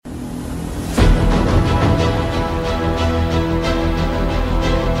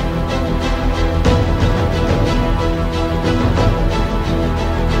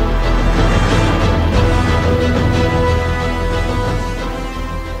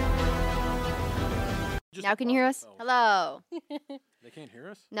Now can you hear us? Hello. They can't hear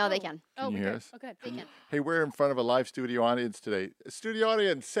us? No, they can. Can you hear us? Oh, good. They can. Hey, we're in front of a live studio audience today. Studio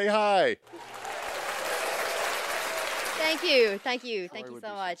audience, say hi. Thank you. Thank you. Thank you would so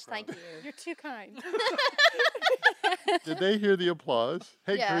be so much. proud. Thank you. You're too kind. Did they hear the applause?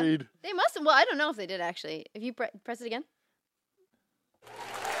 Hey, Yeah. Creed. They must have. Well, I don't know if they did actually. If you press it again.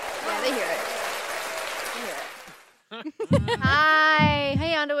 Yeah, they hear it. They hear it. Hi.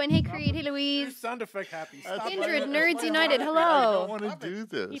 Hey, Anduin. Hey, Creed. Hey, Louise. Sound effect happy. Stop Kindred it. Nerds United. I don't Hello. want to do He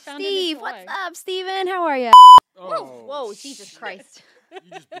this. found Steve, a new what's toy. up, Steven? How are you? Oh, Whoa, Jesus Christ. You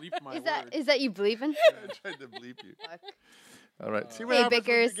just bleeped my Is word. that you believing? I tried to bleep you. Fuck. All right. See what Hey, happens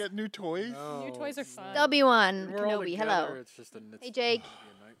when Bickers. you get new toys? No. New toys are fun. W1 When we're all Kenobi. together, Hello. It's just it's Hey, Jake. gonna be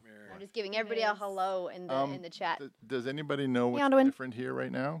a nightmare. I'm just giving everybody a is. hello in the chat. Does anybody know what's Anduin. different here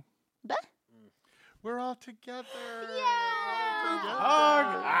right now? Bah. We're all together.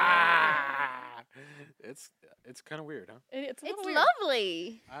 Hug. Ah! It's kind of weird, huh? It's a It's little weird.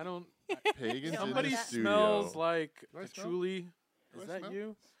 lovely. I don't. Pagan's in Somebody the studio. smells like Do I smell? patchouli. Do Is I that smell?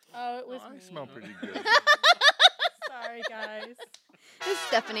 you? Oh, it Oh, was I me. smell pretty good. Sorry, guys. It's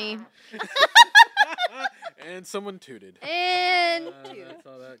Stephanie. And someone tooted. And That's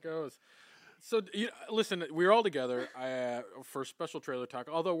how that goes. So, listen, we're all together for a special trailer talk.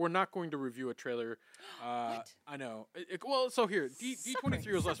 Although we're not going to review a trailer. I know. Well, so here,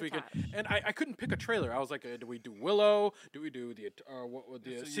 D23 was last weekend, and I couldn't pick a trailer. I was like, do we do Willow? Do we do the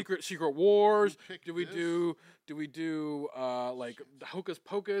So Secret Wars? picked Do we this? do like Hocus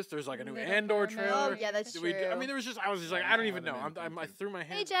Pocus? There's like a new Little Andor Mermaid. trailer. Oh, yeah, that's Do we do, I true. mean, I was just like, I don't even know. haven't I threw my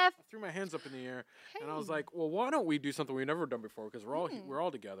hands. Hey, Jeff. I threw my hands up in the air, and I was like, well, why don't we do something we've never done before? Because we're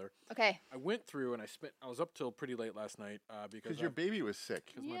all together. Okay. I went through and I was up till pretty late last night because Because your baby was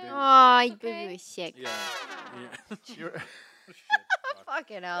sick. my Yeah. baby. Aw, you okay. baby was sick. Yeah. You're- Shit, fuck.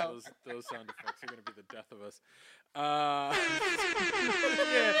 Fucking hell. Those sound effects are gonna be the death of us. Yeah.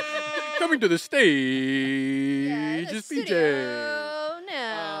 Coming to the stage Yeah, in the is PJ. studio.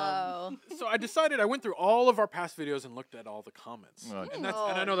 No. So I decided I went through all of our past videos and looked at all the comments. Oh, And Oh,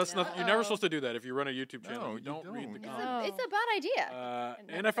 I know that's not. You're never no. supposed to do that if you run a YouTube channel. No, you you don't read the don't. comments. No. It's a bad idea. It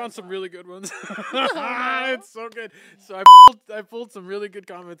And never I found goes some well. really good ones. no. It's so good. So I pulled some really good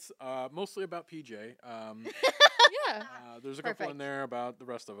comments, mostly about PJ. Yeah. There's a couple in Perfect. there about the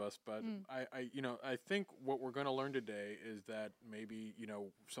rest of us, but Mm. I think what we're going to learn today is that maybe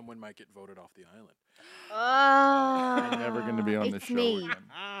someone might get voted off the island. Oh. I'm never going to be on the It's show me. again.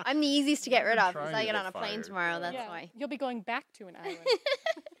 I'm the easiest to get rid been of because trying I to get get on a plane fired. tomorrow. That's Yeah. why. You'll be going back to an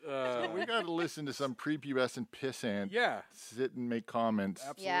island. We got to listen to some prepubescent pissant Yeah, sit and make comments.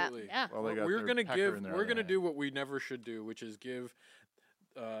 absolutely. Yeah. While they got We're their gonna pecker in their we're gonna eye. do what we never should do, which is give.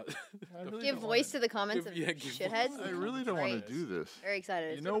 I really Give don't voice to the comments give- of yeah, give shitheads. I really don't want Great. to do this. Very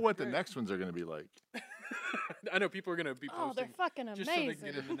excited. You know what the next ones are going to be like? I know people are gonna be Oh, they're posting. fucking just so they amazing.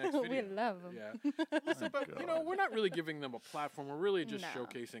 can get in the next we video. love them. Yeah. Listen, but God. we're not really giving them a platform. We're really just No.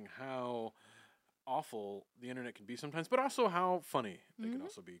 showcasing how awful the internet can be sometimes, but also how funny they can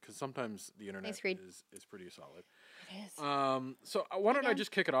also be. Because sometimes the internet Creed. is pretty solid. It is. So why don't I Again.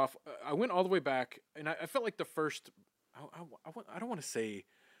 just kick it off? I went all the way back, and I felt like the first. I don't want to say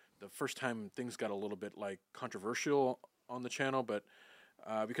the first time things got a little bit like controversial on the channel, but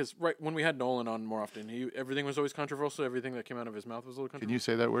because right when we had Nolan on more often, everything was always controversial. Everything that came out of his mouth was a little Can controversial. you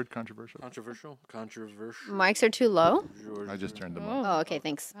say that word, controversial? Controversial. Mics are too low. I just turned them Oh. on. Oh, okay.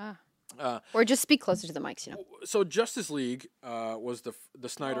 Thanks. Ah. Or just speak closer to the mics. You know. So Justice League was the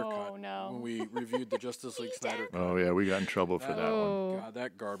Snyder Oh, cut no. when we reviewed the Justice League Snyder cut. Oh, yeah, we got in trouble for that one. Oh. God,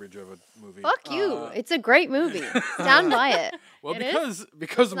 that garbage of a movie. Fuck you. Uh, It's a great movie. Stand by it. well, It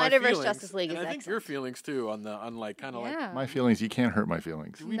because of my Snyderverse feelings, Justice League and is I think your excellent. feelings too on like kind of like. Yeah. My feelings, you can't hurt my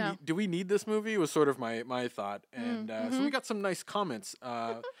feelings. No. Do we need this movie? Was sort of my thought, and so we got some nice comments.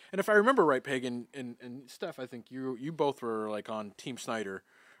 And if I remember right, Pagan and Steph, I think you both were like on Team Snyder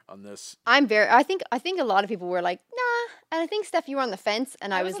on this. I think a lot of people were like, nah. And I think Steph, you were on the fence,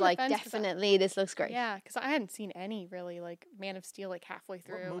 and I was was on the like, fence 'cause definitely, this looks great. Yeah, because I hadn't seen any really like Man of Steel like halfway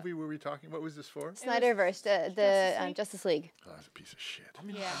through. What movie were we talking? What was this for? Snyderverse, the Justice League. Oh, that's a piece of shit. I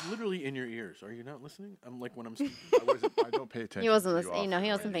mean, Yeah. I'm literally in your ears. Are you not listening? I'm like when I'm speaking. I don't pay attention. He wasn't to listening. No, he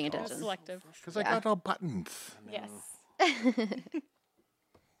wasn't paying attention. Selective. Because I Yeah. got all buttons. Yes.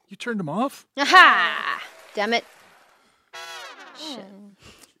 You turned them off? Aha! Damn it. Shit.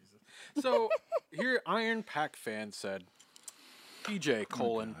 So here, Iron Pack fan said, PJ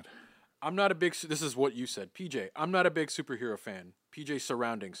colon. God. I'm not a big. This is what you said, PJ. I'm not a big superhero fan. PJ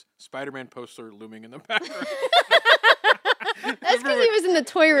surroundings. Spider-Man poster looming in the background. That's because he was in the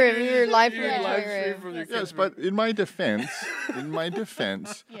toy room. We were live from You the live toy stream room. from your Yes, kid's but in my defense,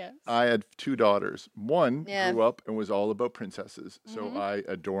 Yeah. I had 2 daughters. One Yeah. grew up and was all about princesses, so I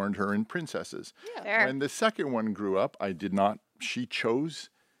adorned her in princesses. Fair. When the second one grew up, I did not. She chose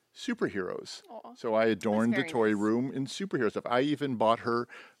superheroes, so I adorned the very toy nice. room in superhero stuff. I even bought her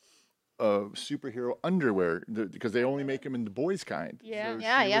superhero underwear because they only make them in the boys kind. Yeah. So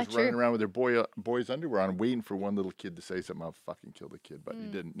Yeah, she yeah, was running true. around with her boys underwear on, waiting for one little kid to say something. I'll fucking kill the kid, but he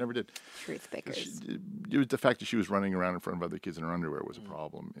didn't. Never did. Truth 'Cause pickers. it was the fact that she was running around in front of other kids in her underwear was a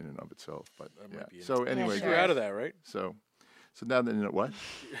problem in and of itself. But That yeah. might be it. So Yeah, anyway, She sure. grew out of that, right? so now that what?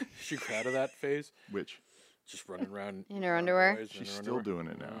 She grew out of that phase. Which Just running around In her around underwear? boys in she's her still underwear. doing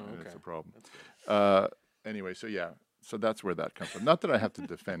it now, Oh, and it's okay. a problem. That's good. Anyway, so yeah, so that's where that comes from. Not that I have to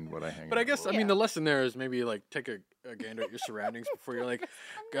defend what I hang. But I out guess with. I mean the lesson there is maybe like take a gander at your surroundings before you're like,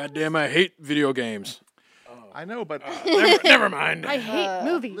 God damn, I hate video games. I know, but Never mind. I hate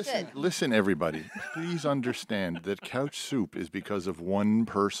movies. listen, everybody, please understand that Couch Soup is because of one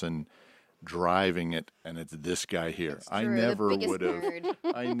person driving it, and it's this guy here. I True, the never biggest would have. nerd.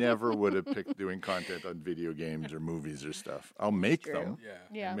 I never would have picked doing content on video games or movies or stuff. I'll make true. them, Yeah.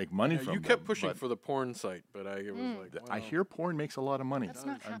 Yeah. and make money Yeah, from you them. kept pushing but for the porn site, but I was like, I well, hear porn makes a lot of money. That's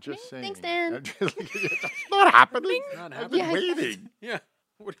not I'm just saying. Thanks, Dan. I'm just- That's not happening. not I've happening. been waiting. Yeah.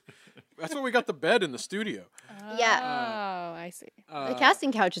 That's why we got the bed in the studio. Yeah. Oh, I see. The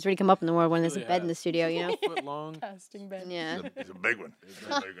casting couch has really come up in the world when there's a really bed in the has. studio, you know? Foot long. Casting bed. Yeah. It's a big one. It's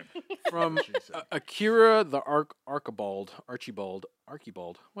a big one. From Akira the Archibald,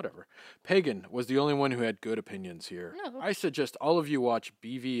 whatever. Pagan was the only one who had good opinions here. No. I suggest all of you watch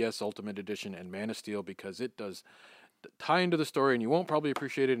BVS Ultimate Edition and Man of Steel because it does tie into the story and you won't probably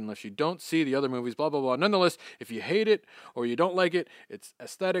appreciate it unless you don't see the other movies, blah, blah, blah. Nonetheless, if you hate it or you don't like it, it's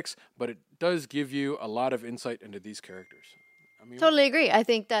aesthetics, but it does give you a lot of insight into these characters. I mean, Totally agree. I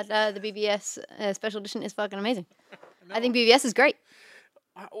think that the BBS special edition is fucking amazing. I think BBS is great.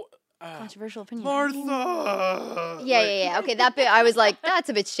 Controversial opinion. Martha! Yeah. Okay, that bit, I was like, that's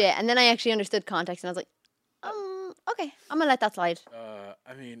a bit shit. And then I actually understood context and I was like, okay, I'm gonna let that slide.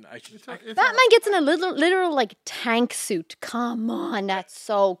 I mean, Batman gets in a literal like tank suit. Come on, that's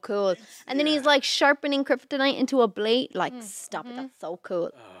so cool. And then he's like sharpening kryptonite into a blade. Like, stop it, that's so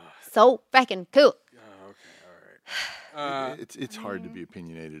cool. So fucking cool. It's hard to be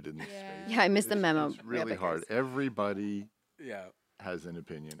opinionated in this space. Yeah, I missed the memo. It's really Yeah, hard. Everybody yeah. has an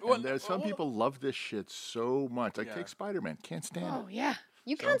opinion. Well, And there's some people love this shit so much. Like, Yeah. take Spider-Man. Can't stand Oh, it. yeah.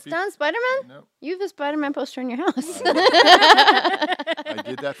 You Some can't people- stand Spider-Man? No. You have a Spider-Man poster in your house. I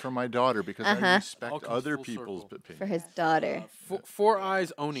did that for my daughter because I All respect comes other full people's circle. For opinions. his daughter. Four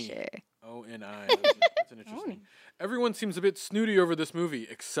Eyes Oni. Sure. O-N-I. That's an interesting. Everyone seems a bit snooty over this movie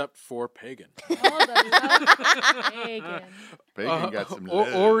except for Pagan. Oh, the love Pagan. Pagan got some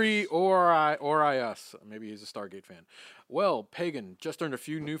Orius. Maybe he's a Stargate fan. Well, Pagan just earned a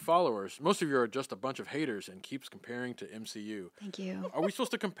few new followers. Most of you are just a bunch of haters and keeps comparing to MCU. Thank you. Are we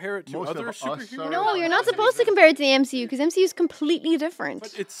supposed to compare it to Most of other us superheroes? are- No, you're not supposed to compare it to the MCU because MCU is completely different.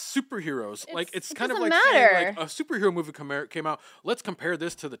 But it's superheroes. It's it kind of doesn't like saying, matter. like a superhero movie came out. Let's compare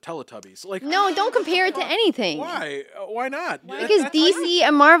this to the Teletubbies. Like No, don't compare it to anything. Why? Why not? Because DC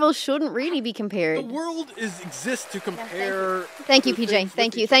and Marvel shouldn't really be The compared. world exists to compare. Thank you, the PJ. things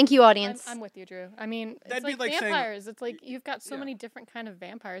Thank with you. each Thank you, audience. I'm with you, Drew. I mean, it's That'd be like like saying- vampires. It's like you've got so Yeah. many different kind of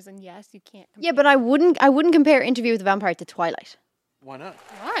vampires, and yes, you can't. Compare. Yeah, but I wouldn't compare Interview with the Vampire to Twilight. Why not?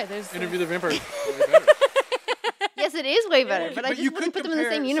 Why? There's Interview the Vampire. is way better. Yes, it is way better, but I just you wouldn't could put them in the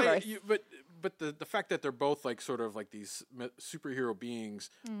same compare- say universe. but the fact that they're both like sort of like these superhero beings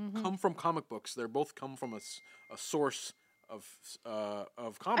come from comic books. They're both come from a source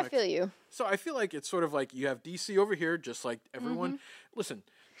of comics. I feel you. So I feel like it's sort of like you have DC over here, just like everyone. Listen,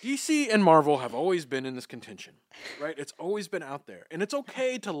 DC and Marvel have always been in this contention, right? It's always been out there, and it's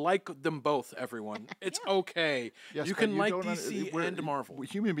okay to like them both. Everyone, it's okay. Yes, you but can like don't DC we're- and Marvel.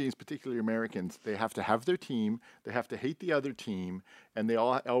 Human beings, particularly Americans, they have to have their team. They have to hate the other team, and they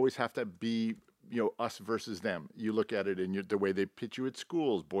always have to be, us versus them. You look at it in the way they pitch you at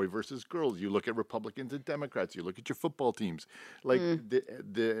schools, boy versus girls. You look at Republicans and Democrats. You look at your football teams. Like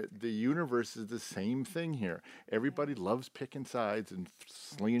the universe is the same thing here. Everybody loves picking sides and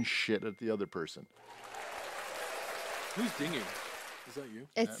slinging shit at the other person. Who's dinging? Is that you?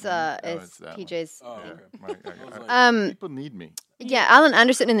 It's No, it's it's that one. PJ's. Oh, Yeah, okay. people need me. Yeah, Alan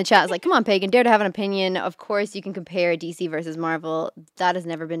Anderson in the chat is like, "Come on, Pagan, dare to have an opinion. Of course, you can compare DC versus Marvel. That has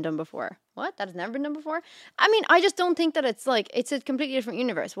never been done before. What? That has never been done before? I mean, I just don't think that it's a completely different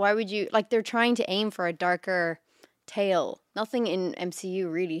universe. Why would you they're trying to aim for a darker tale? Nothing in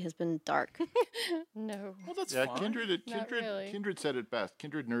MCU really has been dark. no. Well, that's Yeah, fine. Not really. Kindred said it best.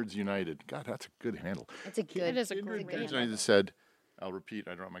 Kindred Nerds United. God, that's a good handle. It's a good. It is a Kindred great Nerds handle. United said, I'll repeat.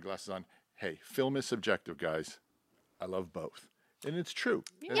 I don't have my glasses on. Hey, film is subjective, guys. I love both, and it's true.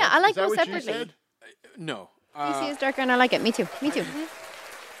 And Yeah, I like is that both what you separately. said? No. DC is darker, and I like it. Me too. Me too.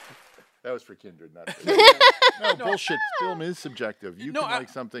 That was for Kindred, not for No, bullshit. Film is subjective. You No, can I- like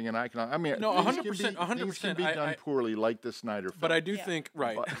something, and I can. I mean, No, things can 100%, be- Things can 100%, be done poorly, like the Snyder film. But I do Yeah. think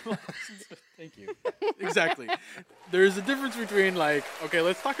right. But- Thank you. Exactly. There's a difference between like, okay,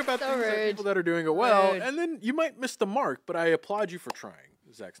 let's talk about So things that rude. people that are doing it well, Rude. and then you might miss the mark. But I applaud you for trying,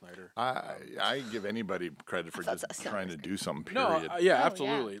 Zack Snyder. I give anybody credit for just that's trying to do something. No, Period. yeah, Oh,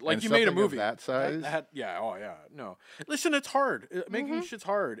 absolutely. Like And you made a something of movie that size? yeah, oh yeah. No, listen, it's hard. Making shit's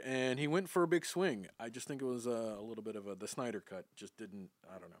hard, and he went for a big swing. I just think it was a little bit of the Snyder cut. Just didn't.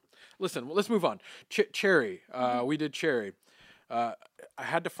 I don't know. Listen, let's move on. Cherry. We did Cherry. I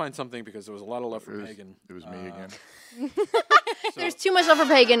had to find something because there was a lot of love for Pagan. It was me again. There's too much love for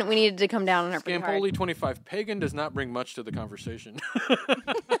Pagan. We needed to come down on her pretty hard. Scampoli 25. Pagan does not bring much to the conversation.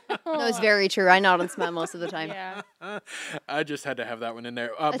 No, it's very true. I nod and smile most of the time. Yeah. I just had to have that one in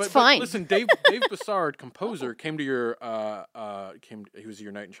there. That's but fine. listen, Dave Bassard, composer, came to your he was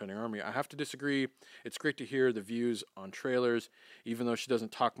your Knight in Shining Army. I have to disagree. It's great to hear the views on trailers, even though she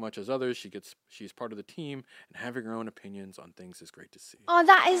doesn't talk much as others. She's part of the team, and having her own opinions on things is great to see. Oh,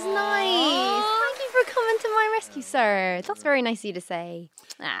 that is nice. Thank you for coming to my rescue, sir. That's very nice of you to say.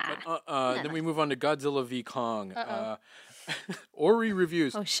 Ah. Then we move on to Godzilla v Kong. Ori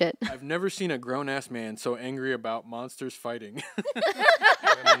reviews. Oh, shit. I've never seen a grown-ass man so angry about monsters fighting.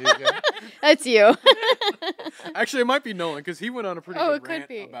 That's you. Actually, it might be Nolan because he went on a pretty Oh, good it could rant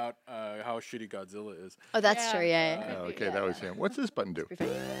be. about how shitty Godzilla is. Oh, that's Yeah. true. Yeah. Oh, okay, that was him. What's this button do?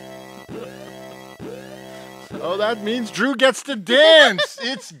 yeah. Oh, that means Drew gets to dance.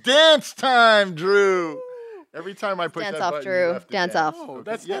 It's dance time, Drew. Every time I push Dance that off, button, Drew. you have to Dance off. Oh,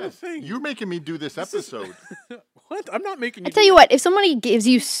 that's not a thing. You're making me do this episode. What? I'm not making you. I tell you what, if somebody gives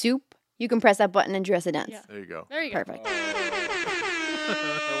you soup, you can press that button and dress a dance. Yeah. There you go. There you go. Perfect.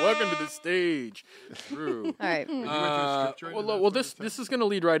 Welcome to the stage, Drew. All right. Well, this is going to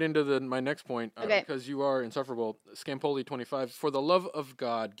lead right into my next point Okay. because you are insufferable. Scampoli 25. For the love of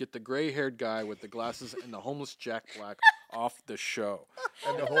God, get the gray-haired guy with the glasses and the homeless Jack Black off the show.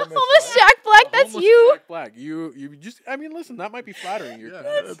 And the Almost Jack Black, that's Homeless you. Jack Black. You just. I mean, listen. That might be flattering. You're Yeah,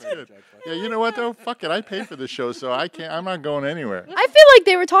 kind of that's afraid of good. Jack Black. Yeah, you know what though? Fuck it. I pay for the show, so I can't. I'm not going anywhere. I feel like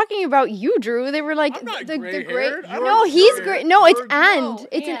they were talking about you, Drew. They were like I'm not the gray-haired. I'm No, not he's gray-haired. great. No, it's You're- and. No,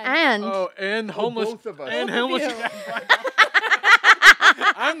 It's an and. and. Oh, and homeless. both of us. And Both of homeless you. Jack Black.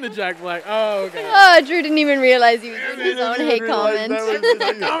 I'm the Jack Black. Oh, okay. Oh, Drew didn't even realize he was doing his own hate comment.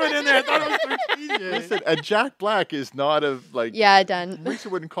 Comment in there. I thought it was for TJ. Listen, a Jack Black is not a like. Yeah, done. Lisa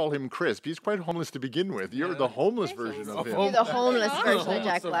wouldn't call him crisp. He's quite homeless to begin with. You're the homeless version of him. You're the homeless Oh. version of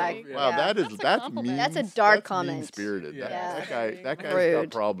Jack Homeless Black. of- Wow, Yeah. that's That's a mean. compliment. That's a dark that's comment. Mean-spirited. Yeah. That guy's Rude. got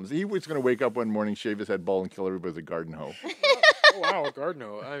problems. He was going to wake up one morning, shave his head bald, and kill everybody with a garden hoe. Oh, wow,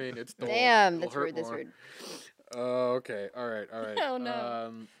 Gardno. I mean, it's Damn, it'll that's hurt rude. That's more. rude. Okay. All right. Oh,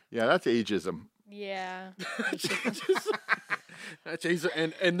 no. Yeah, that's ageism. Yeah. That's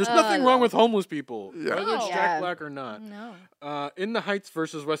and there's nothing wrong with homeless people, Yeah. whether it's No. Jack Yeah. Black or not. No. In the Heights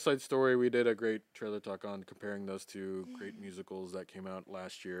versus West Side Story, we did a great trailer talk on comparing those two great musicals that came out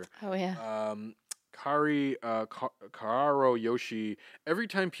last year. Oh yeah. Kararo Yoshi. Every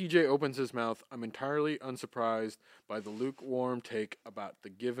time PJ opens his mouth, I'm entirely unsurprised by the lukewarm take about to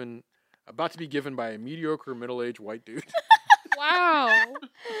be given by a mediocre middle-aged white dude. Wow.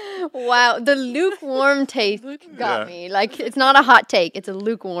 Wow, the lukewarm take got Yeah. me. Like it's not a hot take; it's a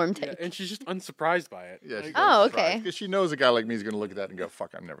lukewarm take. And she's just unsurprised by it. Yeah. Like, Oh, okay. Because she knows a guy like me is going to look at that and go,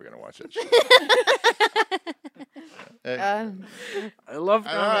 "Fuck, I'm never going to watch that shit." I love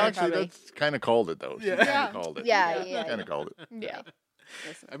Actually, probably. that's kind of called it though. She Yeah. kind of called it. Yeah. Kind of called it. Yeah.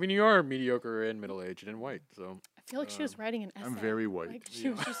 I mean, you are mediocre and middle-aged and white, so I feel like she was writing an essay. I'm very white. Like she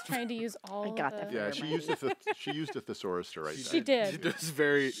was just trying to use all. got the, that Yeah, Never she mind. used a thesaurus to write She that. did. She does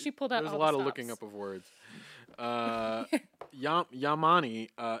very. She pulled out There's a all lot the of looking stops. up of words. Yamani,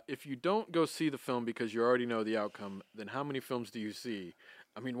 if you don't go see the film because you already know the outcome, then how many films do you see?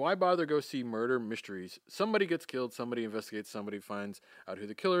 I mean, why bother go see murder mysteries? Somebody gets killed, somebody investigates, somebody finds out who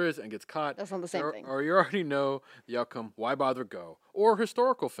the killer is and gets caught. That's not the same thing. Or you already know the outcome. Why bother go? Or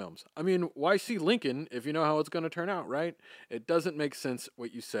historical films. I mean, why see Lincoln if you know how it's going to turn out, right? It doesn't make sense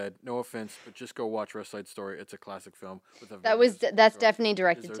what you said. No offense, but just go watch West Side Story. It's a classic film. With a That's definitely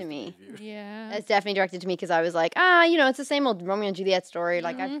directed to me. Yeah. That's definitely directed to me because I was like, it's the same old Romeo and Juliet story.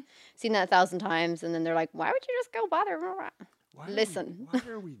 Like I've seen that 1,000 times, and then they're like, why would you just go bother? Listen. Why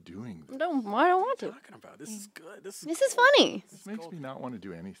are we doing this? I don't want to. Talking about this is good. This This is funny. This makes me not want to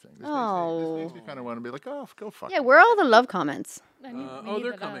do anything. This Oh. makes me kind of want to be like, oh, go fuck. Yeah, it. where are all the love comments?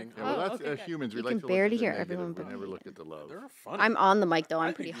 they're coming. Yeah, well, that's okay, good. humans. We You like can to barely look at the hear negative. everyone, We but- never look at the love. They're fun. I'm on the mic though. I I'm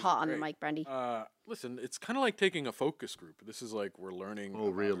think pretty these are hot on the great. mic, Brandy. Listen, it's kind of like taking a focus group. This is like we're learning. Oh, about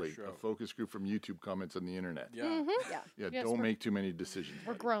our really? show. A focus group from YouTube comments on the internet. Yeah. Yeah. Yeah, Yes, don't we're- make too many decisions.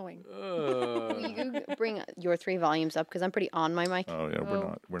 We're buddy. growing. You bring your 3 volumes up because I'm pretty on my mic. Oh yeah,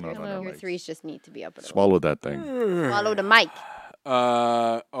 we're not on Hello. our Your mics. 3s just need to be up. At all. Swallow that thing. Swallow the mic.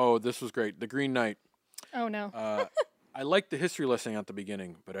 This was great. The Green Knight. Oh no. I liked the history lesson at the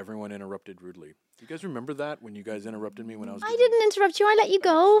beginning, but everyone interrupted rudely. Do you guys remember that when you guys interrupted me when I was I giving didn't interrupt you. I let you a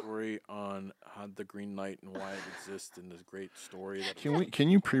go. story on how the Green Knight and why it exists and this great story? That Can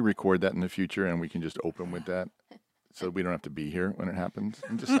you pre-record that in the future and we can just open with that, so we don't have to be here when it happens?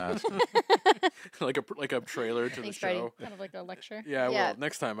 I'm just asking. like a trailer to Thanks, the Freddie. show? Kind of like a lecture. Yeah, I Yeah. will.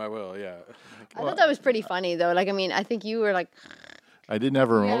 Next time I will. Yeah. I thought that was pretty funny though. Like I mean, I think you were like, I didn't have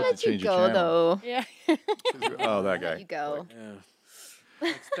a I remote to let you change the go channel. though. Yeah. Oh, that Let guy. you go.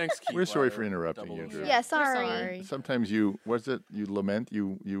 Yeah. Thanks, Keith. We're sorry for interrupting you, Drew. Yeah, sorry. sorry. Sometimes you lament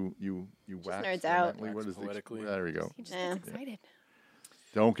you wax nerds out. lamently. What is the Poetically. there we go. He just Yeah. gets excited.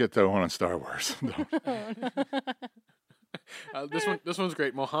 Don't get the one on Star Wars. This one's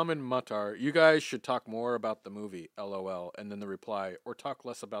great. Mohammed Matar. You guys should talk more about the movie. LOL. And then the reply, or talk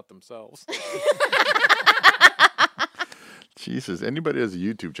less about themselves. Jesus, anybody has a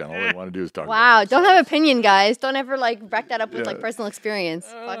YouTube channel, all they want to do is talk. Wow, about don't have opinion, guys. Don't ever like back that up with like Yeah. personal experience.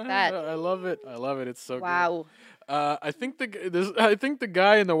 Fuck that. I love it. I love it. It's so good. Wow. I think the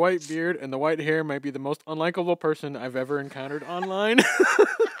guy in the white beard and the white hair might be the most unlikable person I've ever encountered online.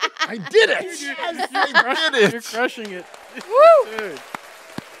 I did it! I did You're it! crushing it.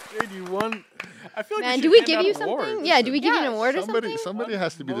 Dude, you won. I feel like Man, should do we hand give out you something? awards. Yeah, do we give you an Yeah, award or something? Somebody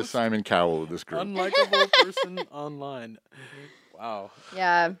has to be the Most Simon Cowell of this group. Unlikable person online. Wow,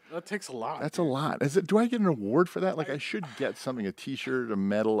 Yeah. that takes a lot. That's a lot. Is it? Do I get an award for that? Like, I should get something: a T-shirt, a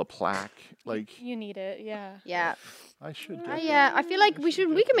medal, a plaque. Like, You need it. Yeah. Yeah. I should get. that. Yeah. I feel like we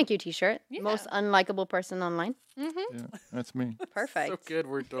can make you a t-shirt. Yeah. Most unlikable person online. Yeah, that's me. Perfect. so good.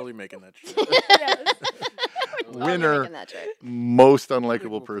 We're totally making that shit. Totally Winner, making that shirt. most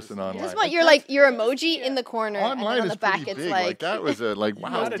unlikable person person. online. Just want your emoji in the corner Online and then on is the back pretty it's big. like that was a like You wow.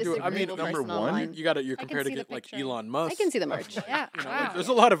 gotta do it. I mean, disagreeable number person one. online. You're compared see to the get like picture. Elon Musk. I can see the merch. Yeah. You know, Wow. there's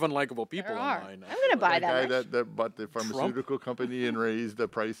a lot of unlikable people There are. online. I'm gonna buy That guy that. that bought the pharmaceutical company and raised the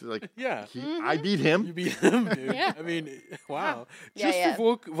prices. Like, Yeah. I beat him. You beat him, dude. Yeah. I mean, wow. Yeah, Just yeah.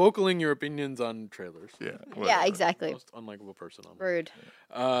 vocaling your opinions on trailers. Yeah. Yeah, whatever. exactly. Most unlikable person on. Rude.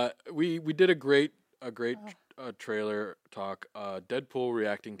 We did a great trailer talk. Deadpool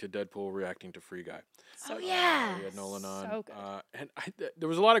reacting to Free Guy. Oh yeah. We had Nolan on. So good. And there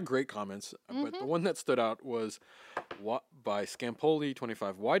was a lot of great comments, but the one that stood out was by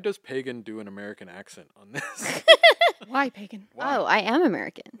Scampoli25. Why does Pagan do an American accent on this? Why, Pagan? Oh, I am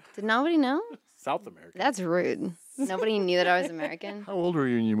American. Did nobody know? South America. That's rude. Nobody knew that I was American. How old were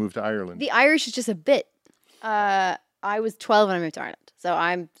you when you moved to Ireland? The Irish is just a bit. I was 12 when I moved to Ireland. So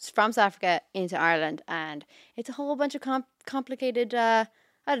I'm from South Africa into Ireland, and it's a whole bunch of complicated, I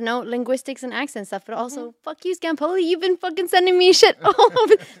don't know, linguistics and accent stuff, but also, fuck you, Scampoli, you've been fucking sending me shit all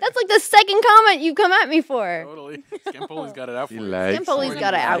over. That's like the second comment you've come at me for. Totally. Scampoli's got it out for He you. likes Scampoli's you.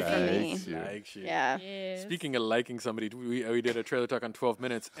 got it out He for me. likes you. Likes you. Yeah. Yes. Speaking of liking somebody, we did a trailer talk on 12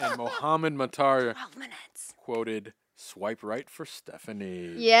 minutes, and Mohammed Matar 12 minutes. quoted, "Swipe right for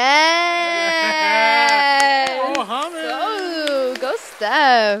Stephanie." Yeah. Mohammed. Go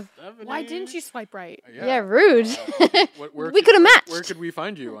Steph. Stephanie. Why didn't you swipe right? Yeah, rude. Where We could have matched. Where could we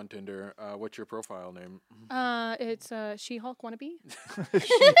find you on Tinder? What's your profile name? It's She-Hulk wannabe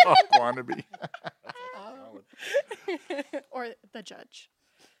She-Hulk wannabe. or the judge.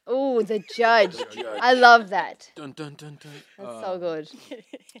 Oh, the judge. I love that. Dun dun dun dun. That's so good.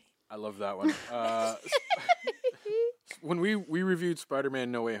 I love that one. When we reviewed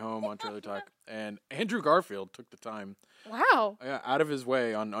Spider-Man: No Way Home on Trailer Talk, and Andrew Garfield took the time Wow. out of his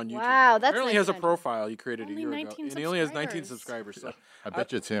way on YouTube. Wow, that's apparently nice has a of Andrew. profile he created Only a year ago, 19 and he only has 19 subscribers. subscribers. So I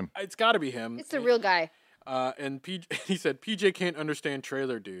bet you it's him. it's got to be him. It's the real guy. And he said PJ can't understand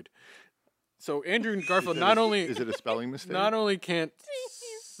trailer, dude. So Andrew Garfield not only Is it a spelling mistake? not only can't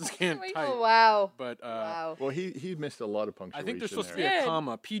type, Oh, wow. but Wow. Well, he missed a lot of punctuation. I think there's supposed to be there. a Good.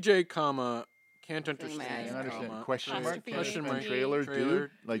 comma. PJ comma can't Feeling my understand. eyes. I understand. comma, Question mark. Apostrophe Question mark. Trailer, Trailer, dude.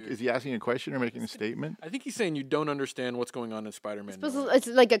 Like, dude. is he asking a question or making a statement? I think he's saying you don't understand what's going on in Spider-Man. It's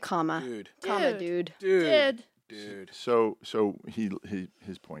like a comma. Dude, Comma, Dude. dude. dude. So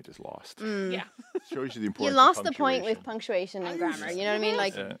his point is lost. Yeah. Shows you the You importance. lost of the point with punctuation. punctuation and grammar. You know what I mean?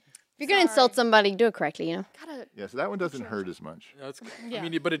 Like, Yeah. if you're going to insult somebody, do it correctly, you know? Gotta Yeah, so that one doesn't hurt as much. That's, Yeah. I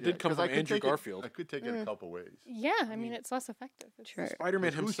mean, but it did come 'Cause from I could Andrew take Garfield. I could take it a couple ways. Yeah, I mean, it's less effective. It's Sure.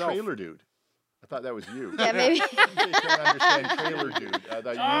 Spider-Man Who's himself. Trailer Dude? I thought that was you. Yeah, maybe. You can't understand Trailer Dude. I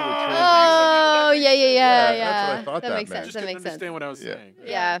thought you were Oh, yeah, yeah, yeah, that's what I yeah. thought that that makes meant. sense. Just That didn't makes sense. understand what I was Yeah. saying.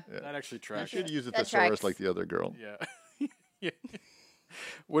 Yeah. That actually You tracks. should use a That thesaurus tracks. like the other girl. Yeah. Yeah.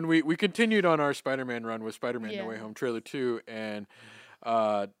 When we continued on our Spider-Man run with Spider-Man No Yeah. Way Home trailer 2 and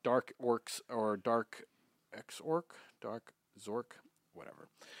Dark Orcs or Dark X-Orc, Dark Zork, whatever.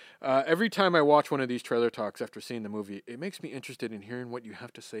 Every time I watch one of these trailer talks after seeing the movie, it makes me interested in hearing what you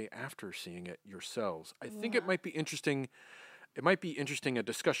have to say after seeing it yourselves. I think it might be interesting. It might be interesting a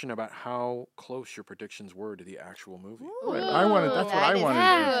discussion about how close your predictions were to the actual movie. Right. I wanted. That's what I That is wanted to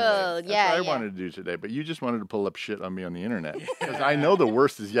do today. cool. That's Yeah, what I yeah. wanted to do today. But you just wanted to pull up shit on me on the internet because I know the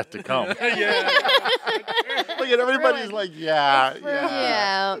worst is yet to come. Yeah. Look at everybody's like, yeah,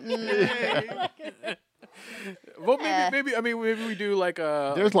 yeah. Yeah. Well, maybe we do like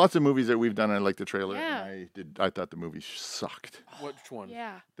a There's lots of movies that we've done. I like the trailer. Yeah. And I thought the movie sucked. which one?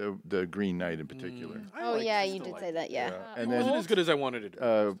 Yeah. The Green Knight in particular. I Oh, liked yeah, it, you still did liked say it. that, yeah. And It then wasn't as good as I wanted it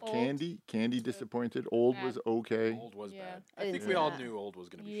to be. Candy disappointed. Old Yeah. was okay. Old was Yeah. bad. I I didn't think see we all that. knew Old was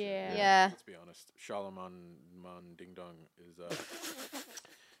going to be Yeah. shit. Yeah. Let's be honest. Shalaman Ding Dong is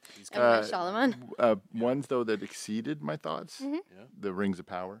he's M. Night Shyamalan. Ones though that exceeded my thoughts. Yeah. The Rings of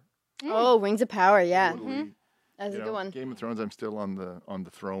Power. Oh, Rings of Power. Yeah. Totally, That's a you good know, one. Game of Thrones. I'm still on the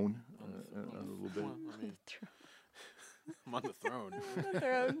throne a little bit. Well, I mean, I'm on the throne.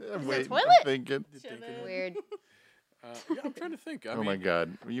 I'm waiting, toilet? I'm thinking. Weird. Yeah, I'm trying to think. I Oh mean, my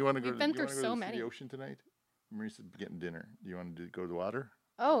God! You want to go? We've been you through wanna go so to many. the ocean tonight? Marissa's getting dinner. Do you want to go to the water?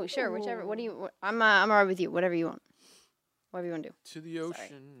 Oh, sure. Whichever. What do you? I'm alright with you. Whatever you want. Whatever you want to do. To the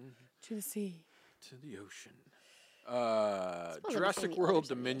ocean. To the sea. To the ocean. I've seen Jurassic the World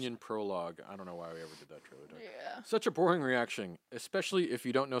others in the Dominion prologue. I don't know why we ever did that trailer. Doug. Yeah. Such a boring reaction, especially if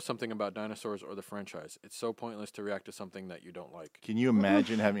you don't know something about dinosaurs or the franchise. It's so pointless to react to something that you don't like. Can you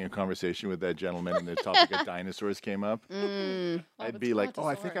imagine having a conversation with that gentleman and the topic of dinosaurs came up? Mm. I'd it's be like, "Oh,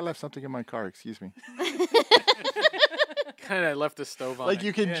 I brontosaurus. think I left something in my car. Excuse me." Kind of left the stove on. Like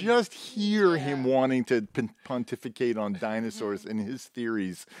you can again. just hear him wanting to pontificate on dinosaurs and his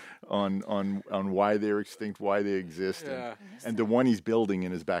theories on why they're extinct, why they exist, Yeah. and the one he's building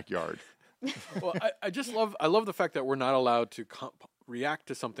in his backyard. Well, I love the fact that we're not allowed to react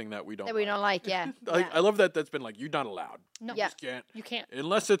to something that we don't. That we don't like. Yeah. Like, yeah. I love that. That's been like you're not allowed. No. Yeah. Just can't You can't.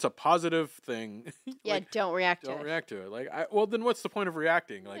 unless it's a positive thing. Yeah, like, don't react to don't it. react to it. Like, well, then what's the point of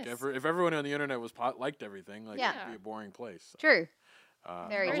reacting? Like, Yes. if everyone on the internet was liked everything, like Yeah. it'd be a boring place. So, True. uh,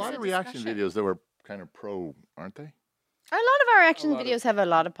 Very A true. lot There's of a reaction discussion. videos that were kind of pro, aren't they? A lot of our action lot of- videos have a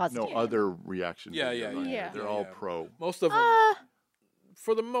lot of No, positive. other reaction Yeah, videos. yeah, on yeah. there. They're Yeah, all yeah. pro. most of them,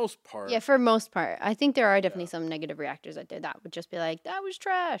 for the most part. Yeah, for most part. I think there are definitely some negative reactors out there that would just be like, that was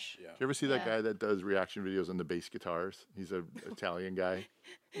trash. Yeah. Do you ever see that Yeah. guy that does reaction videos on the bass guitars? He's an Italian guy.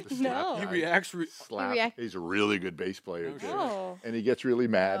 The No. slap He guy. reacts. Slap. react- He's a really good bass player. Oh, too. shit. Oh. And he gets really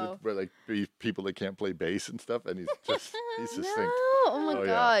mad Oh. at like people that can't play bass and stuff, and he's No, succinct. oh my Oh, yeah.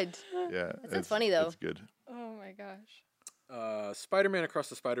 God. Yeah, sounds funny, though. It's good. Oh my gosh. Spider-Man Across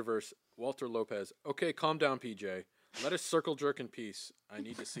the Spider-Verse. Walter Lopez. Okay, calm down, PJ. Let us circle jerk in peace. I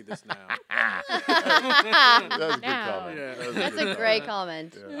need to see this now. That was a good Now. comment. Yeah. That was That's good a great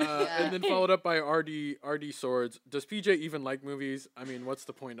comment. comment. Yeah. Yeah. And then followed up by RD Swords. Does PJ even like movies? I mean, what's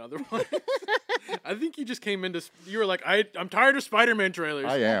the point otherwise? I think you just came into. You were like, I'm tired of Spider-Man trailers.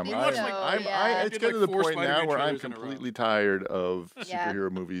 I am. Me I'm, too, I'm, yeah. it's Did, getting like, to the 4 point now Spider-Man where I'm trailers in a row. completely tired of Yeah.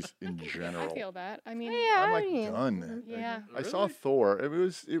 superhero movies in I general. feel that. I mean, Yeah, I'm like I mean, done. Yeah. I saw Really? Thor.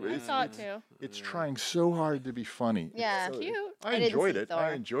 It I saw it too. it's trying so hard to be funny. Yeah. It's so- Cute. I didn't enjoyed see it. Thor.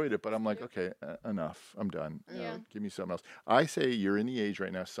 I enjoyed it, but I'm like, okay, enough. I'm done. Yeah. Give me something else. I say you're in the age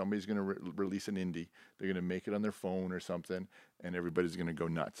right now. Somebody's going to release an indie. They're going to make it on their phone or something, and everybody's going to go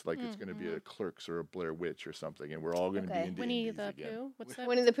nuts. Like it's going to be a Clerks or a Blair Witch or something, and we're all going to Okay. be into Winnie indies the again. Pooh. What's that?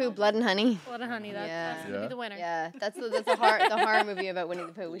 Winnie the Pooh, Blood and Honey. Blood and Honey. That's Yeah. gonna Yeah. be the winner. Yeah, that's the horror movie about Winnie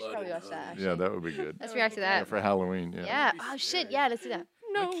the Pooh. We should probably watch that. Actually. Yeah, that would be good. Let's react to Yeah, that. for Halloween. Yeah. Yeah. That'd be Oh shit. scary. Yeah, let's do that.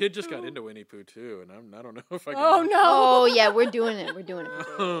 No. My kid just got into Winnie Pooh too, and I don't know if I can. Oh no. Oh yeah, we're doing it. We're doing it.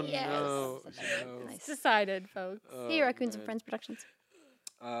 Oh, Yes. no. Nice. It's decided, folks. See, Raccoons and man. Friends Productions.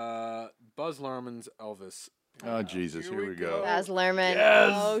 Buzz Larman's Elvis. Oh Jesus, here we go. Baz Luhrmann.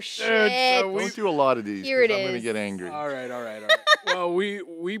 Yes, Oh dude, shit. so Don't do a lot of these. Here it 'cause I'm going to is. get angry. All right. Well,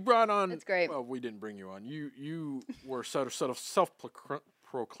 we brought on. That's great. Well, we didn't bring you on. You were sort of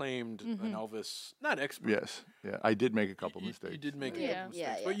proclaimed an Elvis, not expert. Yes. Yeah. I did make a couple mistakes. You did make Yeah. a couple mistakes,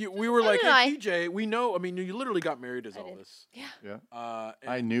 Yeah, but yeah. we were So like, did I. hey, PJ, we know. I mean, you literally got married as Elvis. Yeah. And,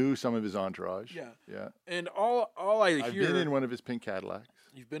 I knew some of his entourage. Yeah. Yeah. and all I I've hear. been in one of his pink Cadillacs.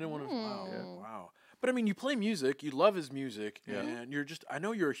 You've been in one of wow, Yeah. wow. But I mean, you play music, you love his music, Yeah. and you're just. I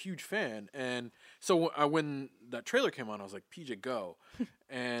know you're a huge fan, and so when that trailer came on, I was like, PJ, go,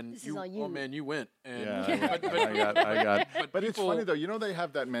 and This is all you. oh man, you went, and Yeah, I got. But it's people- funny though. You know they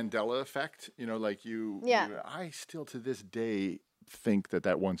have that Mandela effect. You know, like you. Yeah. I still to this day think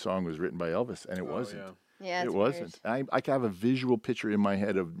that one song was written by Elvis, and it Oh, wasn't. yeah. Yeah, It it's wasn't. I can have a visual picture in my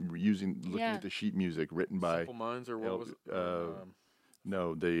head of looking Yeah. at the sheet music written by. Simple Minds or what was it?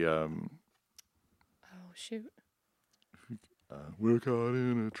 No, the Oh shoot. we're caught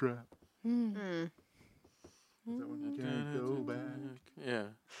in a trap. Mm. Is that one? Can't go back. Yeah.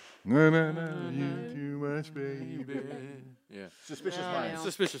 No, no, no, you too much, baby. Yeah. Suspicious No, Minds. no.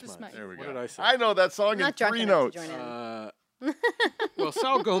 Suspicious Just Minds. my- There we What go. did I say? I know that song I'm in not drunk 3 enough to notes. join in. Well,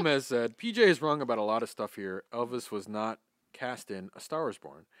 Sal Gomez said, PJ is wrong about a lot of stuff here. Elvis was not cast in A Star is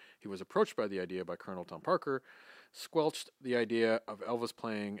Born. He was approached by the idea by Colonel Tom Parker, squelched the idea of Elvis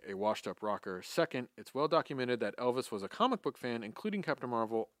playing a washed-up rocker. Second, it's well documented that Elvis was a comic book fan, including Captain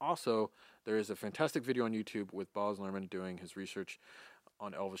Marvel. Also, there is a fantastic video on YouTube with Boz Lerman doing his research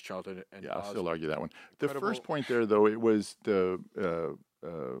on Elvis' childhood. And Yeah, I'll Boz- still argue that one. The incredible- first point there, though, it was the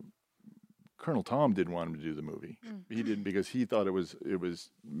Colonel Tom didn't want him to do the movie. He didn't because he thought it was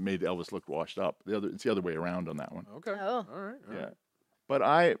made Elvis look washed up. It's the other way around on that one. Okay. Oh. All right. all Yeah.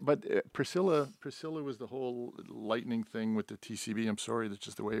 right. But Priscilla was the whole lightning thing with the TCB. I'm sorry, that's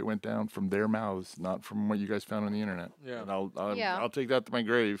just the way it went down from their mouths, not from what you guys found on the internet. Yeah. And I'll Yeah. I'll take that to my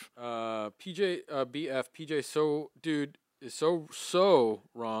grave. PJ BF is so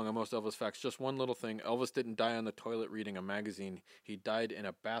wrong on most Elvis facts. Just one little thing: Elvis didn't die on the toilet reading a magazine. He died in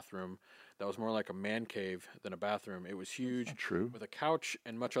a bathroom that was more like a man cave than a bathroom. It was huge, True. with a couch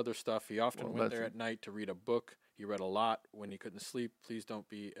and much other stuff. He often Well, went that's there a- at night to read a book. He read a lot when he couldn't sleep. Please don't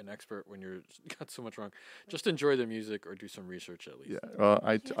be an expert when you're got so much wrong. Just enjoy the music or do some research at least. Yeah. Well,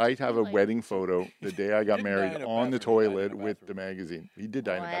 I have a like- wedding photo the day I got Didn't die married in a on the bathroom, he died in toilet a with the bathroom. magazine. He did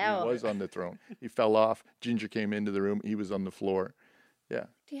die in a Wow. bathroom. He was on the throne. He fell off. Ginger came into the room. He was on the floor. Yeah.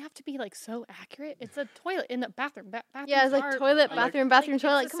 Do you have to be like so accurate? It's a toilet in the bathroom. Yeah, it's like toilet, bathroom, bathroom, it's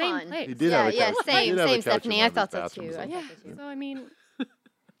toilet. the Come same on. place. He did Yeah, have a yeah, couch. He same, did have a same, couch in Stephanie. one I of his thought so bathrooms, too. I though. thought so too. So I mean,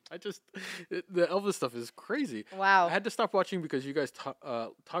 I just the Elvis stuff is crazy. Wow. I had to stop watching because you guys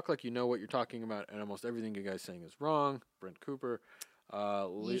talk like you know what you're talking about, and almost everything you guys saying is wrong. Brent Cooper,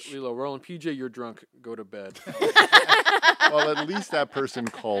 Lilo Roland, PJ, you're drunk. Go to bed. Well, at least that person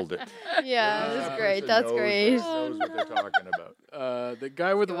called it. Yeah, That that's great. person That's knows- great. Knows what they're talking about. The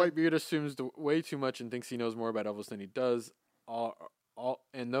guy with the Go white beard assumes way too much and thinks he knows more about Elvis than he does.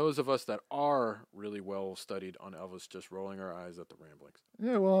 And those of us that are really well studied on Elvis just rolling our eyes at the ramblings.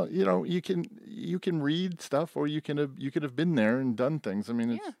 Yeah, well, you can read stuff, or you could have been there and done things. I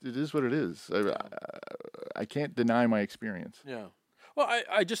mean, it is what it is. I can't deny my experience. Yeah. Well,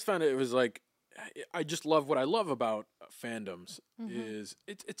 I just found it was like, I just love what I love about fandoms is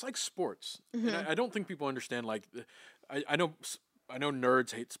it's like sports. And I don't think people understand, like, I know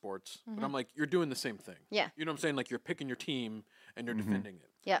nerds hate sports, but I'm like, you're doing the same thing. Yeah. You know what I'm saying? Like, you're picking your team and you're defending it.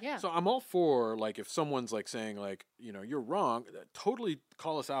 Yeah. yeah. So I'm all for, like, if someone's like saying, like, you're wrong, totally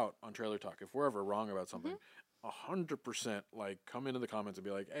call us out on Trailer Talk if we're ever wrong about something. 100% like come into the comments and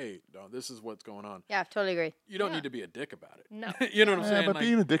be like, hey, no, this is what's going on. Yeah, totally agree. You don't Yeah. need to be a dick about it. No. You know what I'm saying? But Like,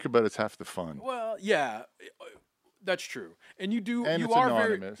 being a dick about it's half the fun. well, yeah, that's true. And And you it's are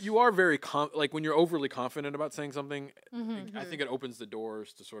anonymous. very like when you're overly confident about saying something, I think it opens the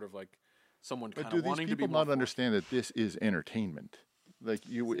doors to sort of like someone But kind do of these wanting to be people more not forward. understand that this is entertainment? Like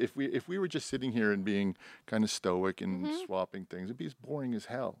if we were just sitting here and being kind of stoic and swapping things, it'd be as boring as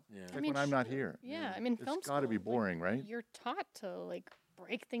hell. Yeah. Like I mean, when I'm not sure. here. Yeah, I mean, film It's got to be school, like, boring, right? You're taught to like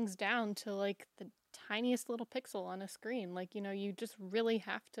break things down to like the tiniest little pixel on a screen. Like, you just really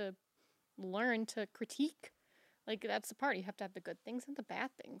have to learn to critique. Like, that's the part. You have to have the good things and the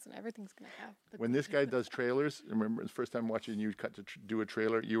bad things, and everything's gonna have. The When good this guy does trailers, remember the first time watching you cut to do a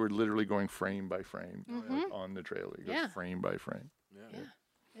trailer, you were literally going frame by frame like, on the trailer. You go Yeah. frame by frame. Yeah.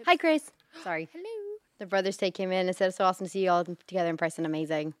 Yeah. Hi, Grace. Sorry. Hello. The Brothers Take came in and said it's so awesome to see you all together in person.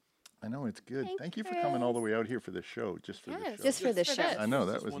 Amazing. I know it's good. Thanks, Thank you for coming all the way out here for this show, just for this Yes. show. Just for this for show. this. I know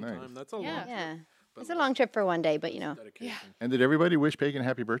Just that was one nice. time. That's a Yeah. long Yeah. but It's a long trip for one day, but dedication. Yeah. And did everybody wish Pagan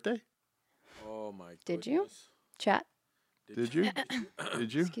happy birthday? Oh my Did you? goodness. Chat. Did you?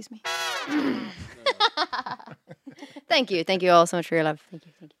 Did you? Excuse me. Thank you. Thank you all so much for your love. Thank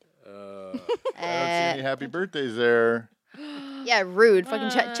you. Thank you. I don't see any happy birthdays there. Yeah, Yeah, rude. Fucking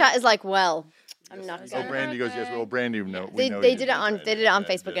chat is like, well, I'm not Oh, gonna. Brandy goes, yes. Well, Brandy, no. They did it on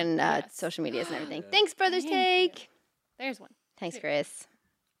Facebook and social medias and everything. Thanks, Brothers Take. There's one. Thanks, Chris.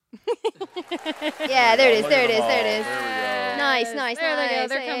 Yeah, there it is. There it is. There it is. There Nice. There they go.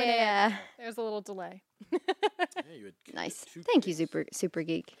 They're Yeah, coming yeah, in. There's a little delay. Yeah, you had Nice. two Thank you, kids. Super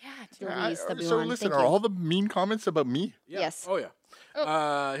Geek. Yeah. Louise, we go. W1. So listen, Thank are you. all the mean comments about me? Yeah. Yes. Oh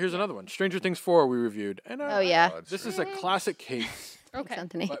yeah. Here's another one. Stranger Things 4 we reviewed, and Oh yeah. this is a classic case. Okay. Thanks,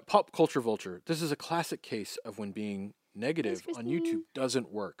 Anthony. Pop Culture Vulture. This is a classic case of when being negative on YouTube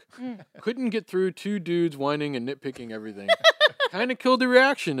doesn't work. Couldn't get through two dudes whining and nitpicking everything. Kind of killed the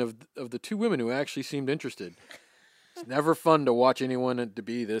reaction of the two women who actually seemed interested. It's never fun to watch anyone to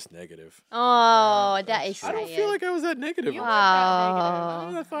be this negative. Oh, that is I don't sad. feel like I was that negative. You on Wow.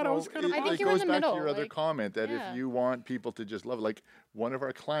 it. I thought I was kind of. I think it you were in goes the back middle, to your other like- comment that yeah. if you want people to just love, like one of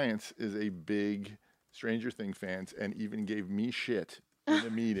our clients is a big Stranger Thing fans and even gave me shit in the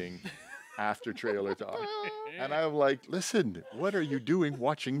meeting after Trailer Talk. And I'm like, listen, what are you doing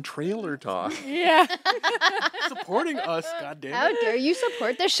watching Trailer Talk? Yeah. supporting us. Goddamn How it. dare you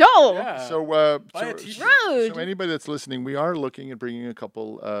support the show? Yeah. So, Buy a so, t-shirt. Rude. so anybody that's listening, we are looking at bringing a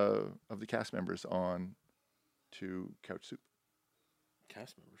couple of the cast members on to Couch Soup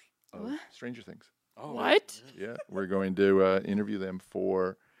Cast members. of Stranger Things. Oh, What? Yeah, we're going to interview them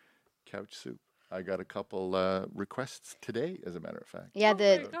for Couch Soup. I got a couple requests today, as a matter of fact. Yeah,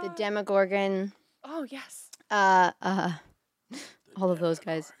 the my God. Demogorgon, Oh yes. all of those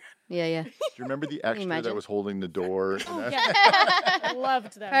guys. Yeah. Do you remember the extra that imagine? was holding the door? and Oh that- yeah.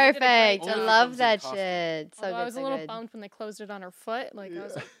 Loved them. They did a great Perfect. Only I if it love comes in that costume. shit. So Although I good, was a so little good. bummed when they closed it on her foot. Like I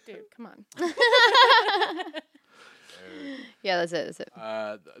was like, dude, come on. Yeah, that's it. That's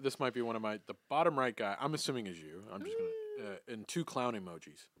it. This might be one of the bottom right guy. I'm assuming is you. I'm just gonna and two clown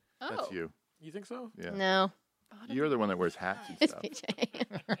emojis. Oh. That's you. You think so? Yeah. No, You're the one that wears hats and it's stuff.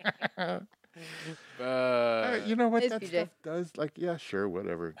 PJ. You know what It's that PJ. stuff does? Like, yeah, sure,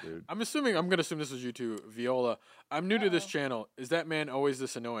 whatever, dude. I'm gonna assume this is you too, Viola. I'm new to this channel. Is that man always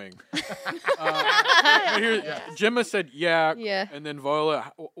this annoying? But here, Gemma said, yeah. Yeah. And then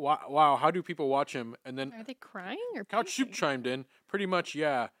Viola, wow, how do people watch him? And then Are they crying or Couch Soup peeing? chimed in, pretty much,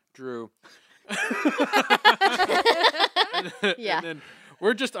 yeah, Drew. Yeah. And then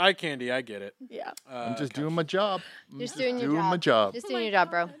we're just eye candy. I get it. Yeah. I'm just doing my job. Just doing your my job. job. Just doing your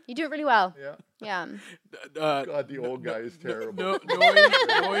job, bro. You do it really well. Yeah. Yeah. God, the old guy is terrible. No,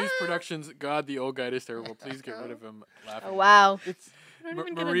 noise Productions. God, the old guy is terrible. Please get rid of him. Laughing. Oh wow. I don't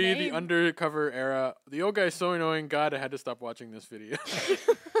even get a Marie, the name. undercover era. The old guy is so annoying. God, I had to stop watching this video.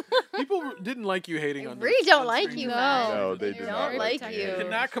 People didn't like you hating on. Really this- don't on like Stranger you, Things. man. No, they They do were not very like protective. you. You You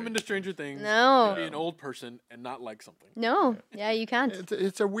cannot come into Stranger Things. No. Be an old person and not like something. No. Yeah, you can't.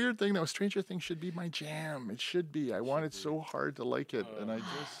 It's a weird thing though. Stranger Things should be my jam. It should be. I wanted so hard to like it, and I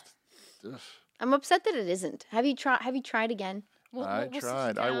just. Ugh. I'm upset that it isn't. Have you tried again? I We'll sit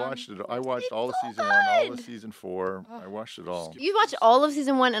tried. I down. watched it. I watched all of so season 1, all of good. season 4. I watched it all. You watched all of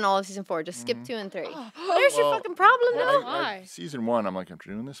season 1 and all of season 4. Just skip 2 and 3. There's your Well, fucking problem, Well, no? Why? season 1, I'm like, I'm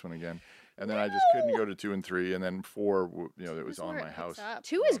doing this one again, and then I just couldn't go to 2 and 3, and then 4, it was This is on where it my picks house. up.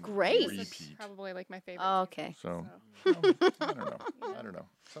 2 is great. Repeat. This is probably like my favorite. Oh, okay. So So. I don't know. I don't know.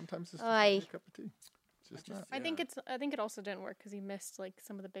 Sometimes it's just not Aye. a cup of tea. It's just not. I think it also didn't work because he missed like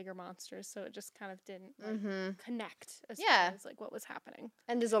some of the bigger monsters, so it just kind of didn't like, Mhm. connect as Yeah. far as like what was happening.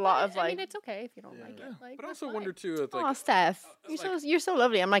 And there's a lot of I like, mean, it's okay if you don't like it. Like, But I that's also wonder fine. too, if, like, oh, Steph, you're so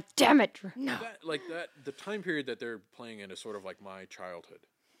lovely. I'm like, damn it. No. the time period that they're playing in is sort of like my childhood.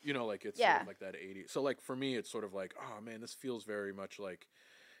 You know, like it's Yeah. sort of like that 80s. So like for me, it's sort of like, oh man, this feels very much like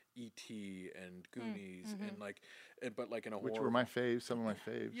E.T. and Goonies and like, but like in a Which horror. were my faves, some of my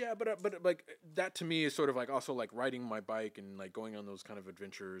faves. Yeah, but like that to me is sort of like also like riding my bike and like going on those kind of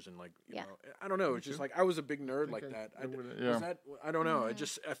adventures and like you Yeah. know, I don't know. It's just like I was a big nerd like Okay, that. I would've- Was yeah. that I don't know.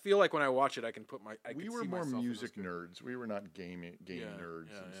 I feel like when I watch it, I can put my. I We can were see more myself in those music characters. nerds. We were not gaming Yeah, nerds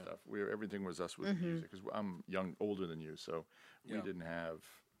yeah, and yeah. stuff. Everything was us with the music because I'm older than you, so we Yeah. didn't have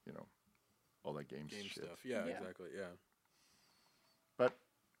all that game Game shit. stuff. Yeah, Yeah. exactly. Yeah. But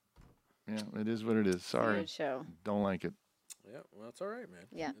yeah, it is what it is. Sorry, Good show. don't like it. Yeah, well, that's all right, man.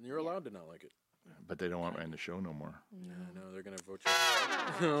 Yeah. And you're allowed to not like it. But they don't want me in the show no more. Yeah, no, they're gonna vote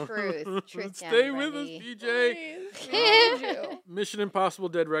you. Truth. Stay damn with us, Brandy. PJ. Mission Impossible: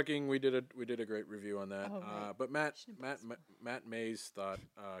 Dead Reckoning. We did a great review on that. Oh, right. But Matt Mays thought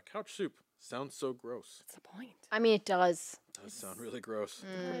Couch Soup sounds so gross. What's the point? I mean, it does. Does sound really gross.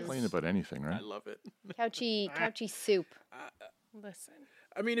 Complain about anything, I right? love it. Couchy soup. Listen.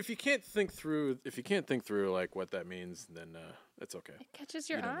 I mean, if you can't think through like what that means, then it's okay. It catches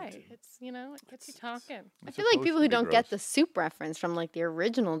your don't need eye. to. It's it gets you talking. I feel like people who don't get the soup reference from like the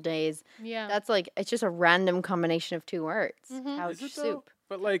original days, Yeah. that's like it's just a random combination of two words. Mhm. Couch Is it though? soup.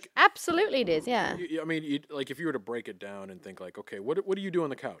 But like, Absolutely, it is. Yeah. I mean, like if you were to break it down and think like, okay, what do you do on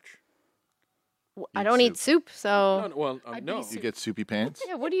the couch? I Eat don't eat soup, so No, well, I'd no. be You get soupy pants.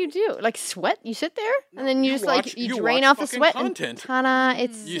 yeah. What do you do? Like sweat? You sit there and then you you just watch- like you you drain watch off the fucking sweat content. and ta-da!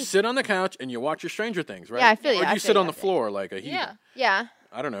 It's You sit on the couch and you watch your Stranger Things, right? Yeah, I feel you, Or do I you feel sit you, on I the feel floor like a heathen? Yeah. yeah,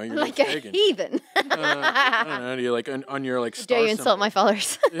 I don't know. You're like like a pagan. heathen. I don't know. You're like on your like. Dare star you insult my symbol.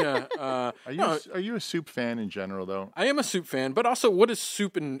 followers? Yeah. Are you a soup fan in general though? I am a soup fan, but also what does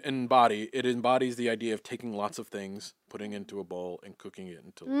soup embody? It embodies the idea of taking lots of things, putting into a bowl, and cooking it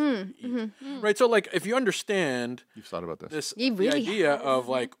until it's ready to eat. Right. So like, if you understand You've thought about this. this, You the really idea of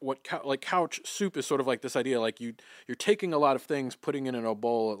like what like couch soup is sort of like this idea like you're taking a lot of things, putting it in a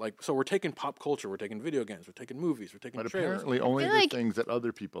bowl. Like so, we're taking pop culture, we're taking video games, we're taking movies, we're taking But trailers. apparently only feel the like- things that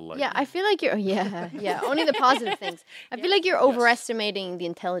other people like. Yeah, I feel like you're. Yeah. Only the positive things. I feel like you're overestimating the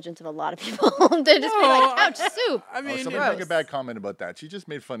intelligence of a lot of people to just be like couch soup. I Oh, mean, somebody make a gross. bad comment about that. She just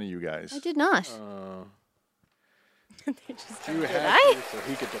made fun of you guys. I did not. They just you had I? to, so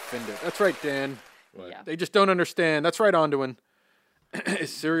he could defend it. That's right, Dan. Yeah. They just don't understand. That's right, Onduin.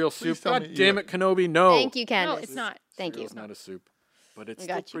 Is cereal soup? tell God me you- damn it, Kenobi! No. Thank you, Candace. No, it's not. Thank you. It's not a soup, but it's I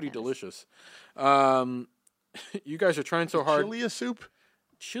still got you, pretty Candace. delicious. You guys are trying so hard. Chili a soup?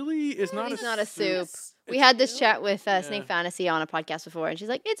 Chili is not It's a not a soup. It's We had this chat with Snake Fantasy on a podcast before, and she's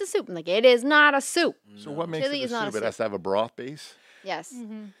like, "It's a soup." I'm like, "It is not a soup." So what makes Chili it a is not a soup? It has to have a broth base. Yes.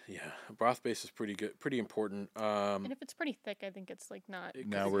 Yeah, broth base is pretty good, pretty important. And if it's pretty thick, I think it's like not.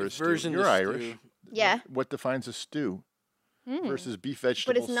 Now we're a stew. version You're to Irish. stew. Yeah. What defines a stew versus beef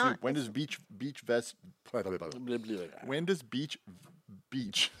vegetable But it's not- soup? When does beach Blah, blah, blah. when does beach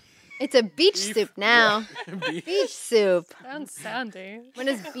It's a beach soup now. Beef. Beach soup. Sounds soundy. When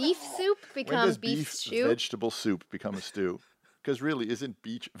does beef soup when become does beef beef stew? vegetable soup become a stew? Because really, isn't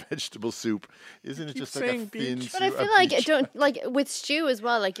beach vegetable soup? Isn't it keep just like a saying thin beach. But I soup? feel like it don't like with stew as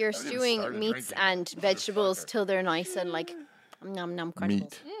well. Like you're didn't stewing start a meats drinking. and vegetables till they're nice and like nom nom crunchables.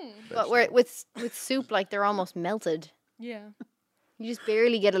 meat. But where with soup, like they're almost melted. Yeah. You just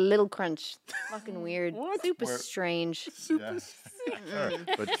barely get a little crunch. Fucking weird. What? Soup is Where- strange. Soup Yeah. is All right.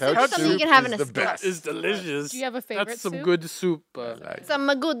 But Couch couch something soup you can have is in a the stew. best. is delicious. Do you have a favorite That's some soup? good soup.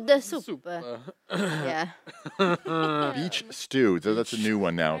 Some good soup. soup. Yeah. Beach stew. So that's a new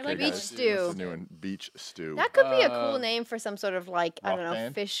one now. Okay, like Beach guys. stew. That's a new one. Beach stew. That could be a cool name for some sort of like I rock don't know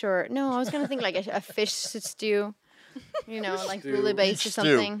band? fish or no. I was gonna think like a fish stew. You know, like stew. bouillabaisse or Beach stew.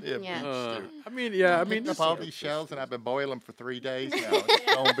 something. Yeah, Yeah. beach I mean, yeah. I mean, Picked up all these shells and I've been boiling them for 3 days now.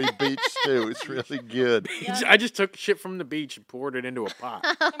 It's gonna be beach stew. It's really good. I just took shit from the beach and poured it into a pot.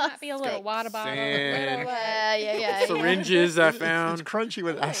 There might be a little water bottle. Sand. Yeah. Syringes I It's found. crunchy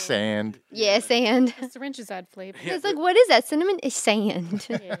with sand. Yeah, sand. The syringes add flavor. It's like, what is that? Cinnamon is sand.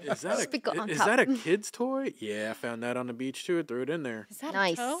 Is that Sprinkle on is top. that a kid's toy? Yeah, I found that on the beach too. Threw it in there. Is that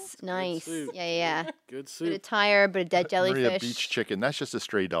Nice, a toe? nice. soup. Yeah. Good Bit soup. of tire, bit of dead Maria jellyfish. beach chicken. That's just a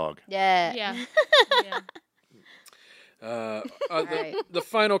stray dog. Yeah. Yeah. Yeah. Right. The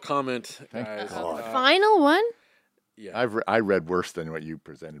final comment, Thank guys. God. Final one. Yeah, I read worse than what you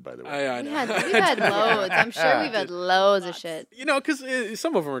presented, by the way. I We've know. had loads. I'm sure we've had loads of shit. You know, because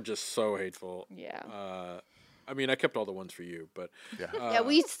some of them are just so hateful. Yeah. I mean, I kept all the ones for you, but Yeah,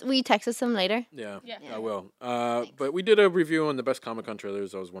 we text us some later. yeah, Yeah. I will. But we did a review on the best Comic-Con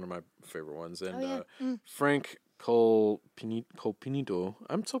trailers. That was one of my favorite ones. And yeah. Frank Colpinito.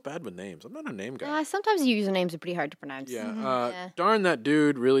 I'm so bad with names. I'm not a name guy. Sometimes usernames are pretty hard to pronounce. Yeah. Yeah. Darn that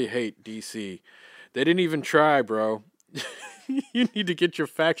dude really hate DC. They didn't even try, bro. You need to get your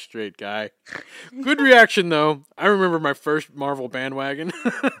facts straight, guy. Good reaction though. I remember my first Marvel bandwagon.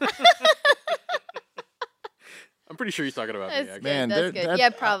 I'm pretty sure he's talking about me. That's Actually. good. Man, That's that- good. that- Yeah,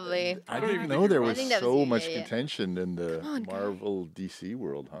 probably. I don't didn't even know think there you're was right. I think that so was- much yeah, yeah. contention in the on, guy. Marvel DC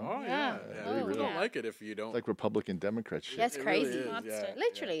world, huh? Oh yeah. Yeah. yeah. Oh, People don't yeah. like it if you don't. It's like Republican Democrat shit. That's It really crazy. is, Constant. yeah.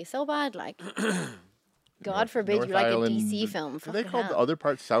 Literally, so bad. Like, God North- forbid North you like Ireland- a DC film. Do they Fucking call the hell. other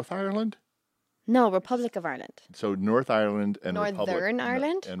part South Ireland? No, Republic of Ireland. So North Ireland and Republic, Northern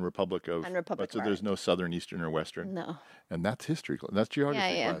Ireland? and Republic of And Republic but so of there's no Southern, Eastern, or Western, No. and that's history. That's geography Yeah,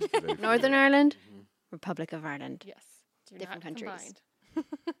 yeah. class today. for Northern you. Ireland, Republic of Ireland. Yes. Do Different not countries. combined.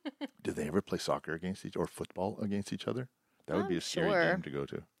 Do they ever play soccer against each or football against each other? That would be a scary sure. game to go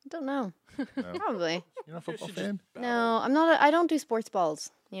to. I don't know. Probably. You're not a football should just fan? No, I'm not. I don't do sports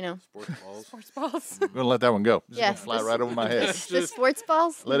balls. You know. Sports balls. Sports balls. I'm going to let that one go. This Yeah, is gonna fly right over my head. The sports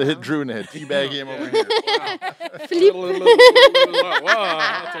balls. Let it hit Drew in the head. Teabag him over here.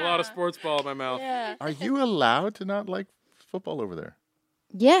 Wow, that's a lot of sports ball in my mouth. Yeah. Are you allowed to not like football over there?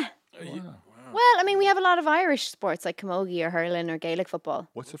 Yeah. Wow. Well, I mean, we have a lot of Irish sports like camogie or hurling or Gaelic football.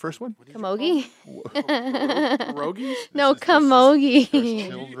 What's the first one? Camogie? Pierogies? No, There's camogie.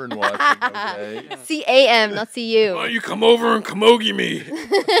 children watching, okay? C-A-M, not C-U. Why don't you come over and camogie me?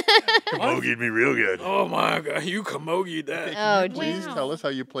 Camogied me real good. Oh my god, you camogied that. Oh, Please geez. tell us how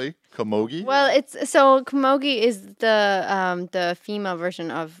you play camogie. Well, it's so camogie is the female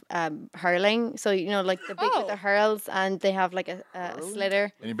version of hurling. So you know, like the big with the hurls, and they have like a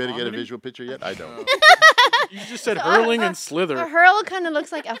slither. Anybody get a visual picture yet? I don't. You just said hurling and A slither. hurl kind of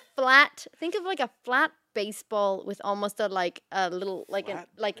looks like a flat. Think of like a flat baseball with almost a like a little like Flat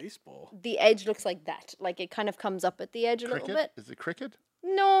like baseball. the edge looks like that. Like it kind of comes up at the edge a little Cricket? bit. Is it cricket?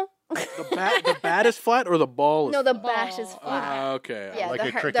 No, The bat is flat or the ball is no, the flat? bat is flat. Okay. Yeah, Like the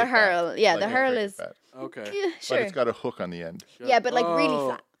a hur- cricket the bat. hurl. Yeah, Like the a hurl cricket is bat. Okay. yeah, But sure. it's got a hook on the end. Yeah, but like really Oh.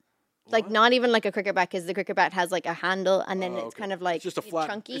 flat. Like not even like a cricket bat, because the cricket bat has like a handle, and then Oh, it's okay. kind of like It's just a flat.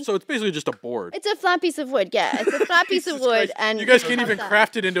 chunky. So it's basically just a board. It's a flat piece of wood. Yeah, it's a flat piece of Jesus wood, Christ. and you guys it can't has even that.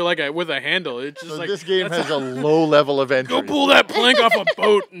 craft it into like a with a handle. It's just So like this game that's has a low level of entry. Go pull that plank off a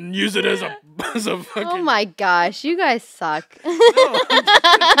boat and use it as a fucking. Oh my gosh, you guys suck. man.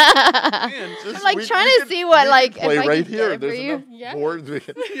 Just- like we- trying we to can- see what we like can play if I right can here. get it for There's you. enough Yeah. boards. We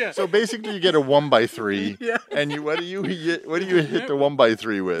can, Yeah. So basically, you get a 1x3, Yeah. and you what do you hit the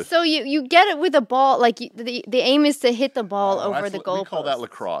 1x3 with? So you get it with a ball. Like the aim is to hit the ball Oh, over that's the what- goal. We call that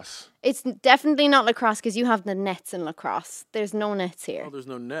lacrosse. It's definitely not lacrosse because you have the nets in lacrosse. There's no nets here. Oh, there's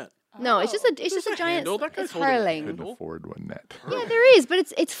no net. No, it's just a There's a a giant. handle. That guy's It's holding a hurling. handle. Couldn't afford one net. Yeah, there is, but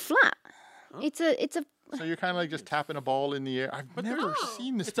it's flat. It's a. So you're kind of like just tapping a ball in the air. I've never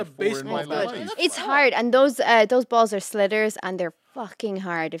seen this It's a before in baseball my bat. life. It's hard, and those balls are slitters, and they're fucking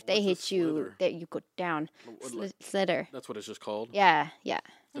hard. If they What's a hit you, slither? you go down. What- Slither. That's what it's just called. Yeah, yeah.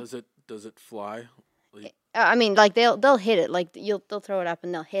 Does it fly? Like, I mean, like they'll hit it. Like they'll throw it up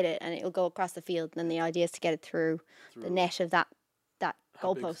and they'll hit it, and it'll go across the field. And then the idea is to get it through the net of that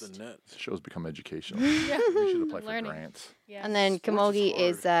how big's goalpost. the net? This show's become educational. We should apply for Learning. grants. Yeah. And then Sports camogie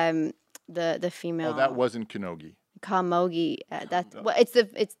is is the female. Oh, that wasn't Kanogi. camogie. Well, it's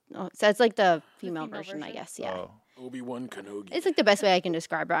so it's like the female female version, I version? guess. Yeah, Oh, Obi-Wan Kenobi. it's like the best way I can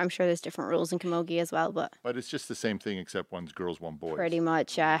describe it. I'm sure there's different rules in camogie as well, but but it's just the same thing except one's girls, one boys. pretty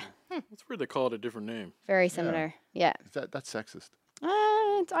much, It's weird they call it a different name. very similar. Yeah, That's sexist.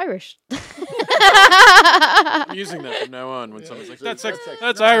 it's Irish. I'm using that from now on when someone's like, "That's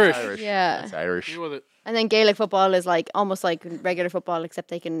that's Irish." Yeah. That's Irish. Deal with it. And then Gaelic football is like almost like regular football, except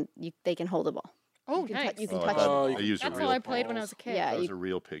they can hold the ball. Oh, can nice. you can Oh, I touch thought it. they used a That's real how I played when I balls. was a kid. Yeah, That was you- a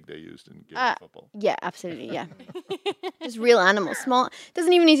real pig they used in Gaelic Uh, football. Yeah, absolutely. Yeah, just real animals. Small.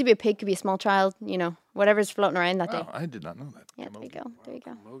 Doesn't even need to be a pig. Could be a small child. You know, whatever's floating around that day. Wow, I did not know that. Yeah, there you go. There you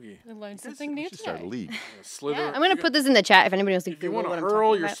go. Mogi. I learned something new We should start a today. league. Slither. Yeah. I'm gonna put this in the chat if anybody wants to If you Google want what to I'm hurl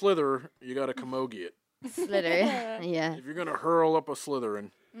talking your about. slither, you got to camogie it. Slither. Yeah. If you're gonna hurl up a Slytherin,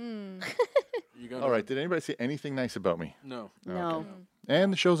 you got. All right. Did anybody say anything nice about me? No. No.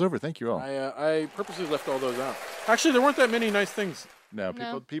 And the show's over. Thank you all. I purposely left all those out. Actually, there weren't that many nice things. No,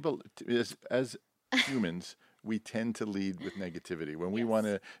 No. people as humans, we tend to lead with negativity when we want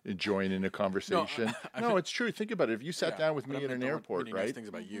to join in a conversation. No, it's true. Think about it. If you sat down with but me I in meant an there weren't airport, many nice right? things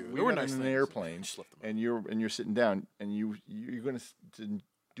about you. We There were got nice in an things. airplane, Just left them out. and you're sitting down, and you're going to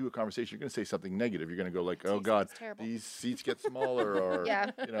do a conversation. You're going to say something negative. You're going to go like, "Oh God, sounds terrible." these seats get smaller," or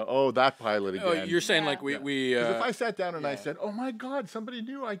Yeah. "Oh, that pilot again." Oh, you're saying Yeah. like we 'Cause if I sat down and I yeah. said, "Oh my God, somebody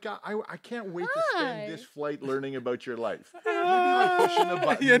new! I can't wait to spend this flight learning about your life." You'd be like pushing a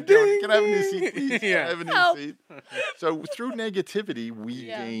button. Yeah, going, Can I have a new ding, seat, please? Can I yeah. have a new Help. seat? So through negativity, we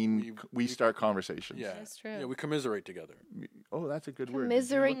Yeah. we start conversations. yeah, That's true. Yeah, we commiserate together. Oh, that's a good word. Did you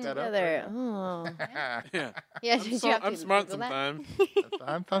Commiserate look that up? together. Oh. Yeah, Yeah. Did you have to I'm smart Google that? sometimes.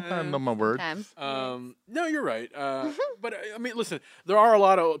 I know my word. Times. No, you're right. But I mean, listen, there are a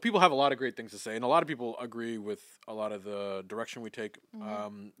lot of people have a lot of great things to say, and a lot of people agree with a lot of the direction we take.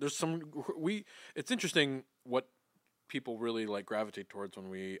 There's some It's interesting what people really like gravitate towards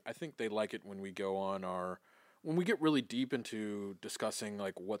when I think they like it when we go on when we get really deep into discussing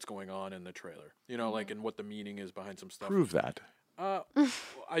like what's going on in the trailer, you know, like and what the meaning is behind some stuff. Prove that. In the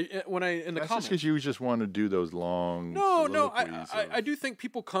That's just comments. because you just want to do those long. No, soliloquies I of- do think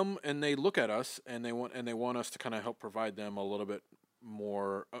people come and they look at us and they want us to kind of help provide them a little bit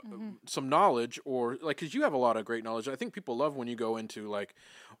more some knowledge, or like, because you have a lot of great knowledge. I think people love when you go into like,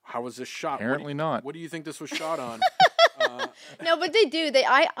 how was this shot? Apparently not. What do you think this was shot on? No, but they do.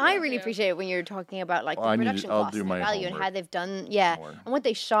 I really appreciate it when you're talking about like Well, the I need to- production I'll costs do and my value and how homework they've done, more. and what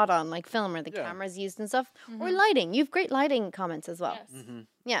they shot on, like film or the Yeah. cameras used and stuff, or lighting. You have great lighting comments as well. Yes.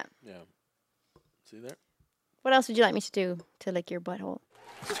 Yeah. Yeah. See there? What else would you like me to do to lick your butthole?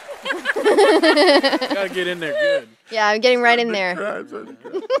 Gotta get in there good. Yeah, I'm getting right in there.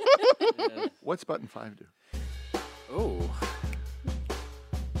 Yeah. What's button 5 do? Oh.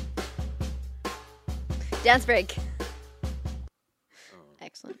 Dance break.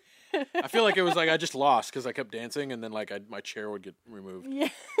 Excellent. I feel like it was like I just lost because I kept dancing, and then like my chair would get removed. Yeah.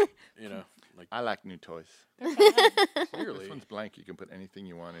 You know, like I like new toys. clearly. This one's blank. You can put anything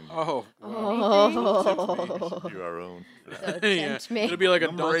you want in. Oh. Oh. We should do our own. Yeah. Tempt me. It'll be like a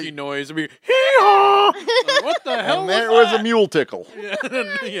Number donkey 8. noise. It'll be hee-haw! Like, what the hell And was there was a that? mule tickle. Yeah,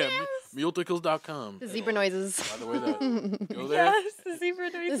 yeah. Muletickles.com. The zebra noises. By the way, that go there. Yes, the zebra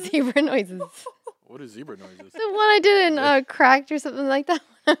The noises. zebra noises. What is zebra noises? The one I did in Cracked or something like that.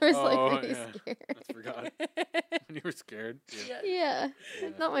 I was Oh, like really yeah. scared. I forgot. When you were scared. Yeah. Yeah.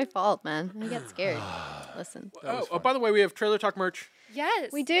 It's not my fault, man. I get scared. Listen. Oh, by the way, we have Trailer Talk merch.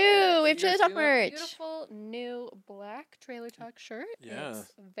 Yes. We do. We have You Trailer guys Talk see that? merch. Beautiful new black Trailer Talk shirt. Yeah.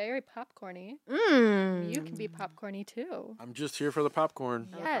 It's very popcorny. Mmm. You can be popcorny too. I'm just here for the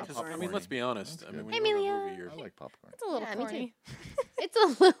popcorn. Yes. 'Cause, I mean, let's be honest. I mean, when Hey, you have a Amelia. movie, you're I like popcorn. It's a little Yeah, me too. corny. It's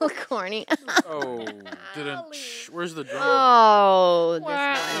a little corny. Oh, didn't. Shh, where's the drum? Oh, this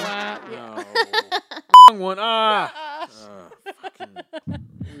Wah, one. wah. No. Wrong one. Ah. Fucking.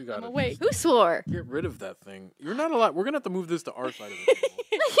 We I'm gotta awake. Who swore? get rid of that thing. You're not allowed. We're gonna have to move this to our side of the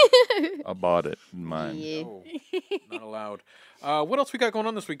table. I bought it. Mine. Yeah. No, not allowed. What else we got going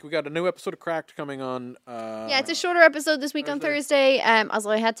on this week? We got a new episode of Cracked coming on. Yeah, it's a shorter episode this week on Thursday. Thursday. Also,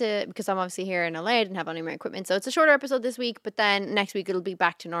 I had to, because I'm obviously here in LA, I didn't have any of my equipment. So it's a shorter episode this week, but then next week it'll be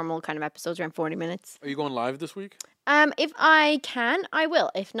back to normal kind of episodes, around 40 minutes. Are you going live this week? If I can, I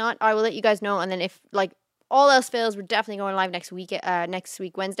will. If not, I will let you guys know. And then if like all else fails, we're definitely going live next week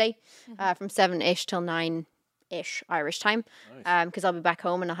Wednesday, from 7-ish till 9-ish Irish time. Nice. Because I'll be back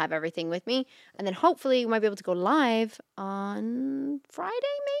home and I'll have everything with me. And then hopefully we might be able to go live on Friday,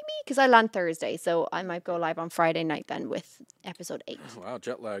 maybe, because I land Thursday, so I might go live on Friday night then with episode 8. Wow,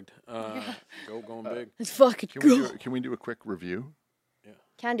 jet lagged. Going big. Let's fucking Can we do a quick review?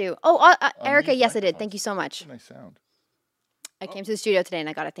 Can do. Oh, Erica, these yes, I did. microphones. Thank you so much. Nice sound. I came to the studio today and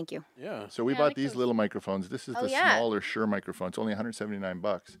I got it. Thank you. Yeah. So we Yeah, I bought like these those. little microphones. This is Oh, the yeah. smaller Shure microphone. It's only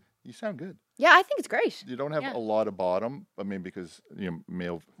 $179. You sound good. Yeah, I think it's great. You don't have Yeah. a lot of bottom, but maybe because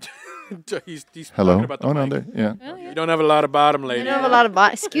male. He's Hello. talking about the Oh no, mic. there. Yeah. Oh, yeah. You don't have a lot of bottom, I lady. don't have a lot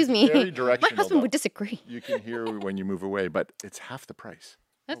of Excuse me. Very My directional. husband though. would disagree. You can hear when you move away, but it's half the price.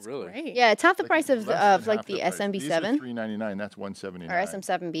 That's really? great. Yeah, it's half the Like, price of less of than like half the price. These are SMB7 $399. That's $179. or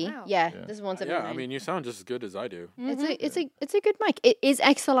SM7B. Wow. Yeah, Yeah. this is 179. Yeah, I mean, you sound just as good as I do. It's a good mic. It is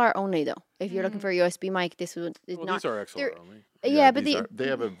XLR only though. If you're looking for a USB mic, this would is Well, not. these are they're- XLR only. Yeah, but these the they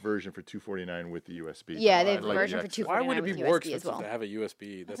have a version for $249 with the USB. Yeah, but they I have a like version the for extra. $249 Why would it be with more USB as expensive well. to have a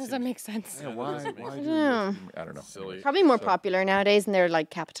USB? That seems- doesn't make sense. Yeah, that why? doesn't make Why sense. do Yeah. USB? I don't know. Silly. Anyways, Probably more so popular nowadays, and they're like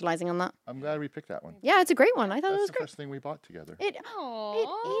capitalizing on that. I'm glad we picked that one. Yeah, it's a great one. I thought That's it was the great. first thing we bought together. It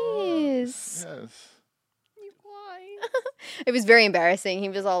Aww. is. Yes. You why? It was very embarrassing. He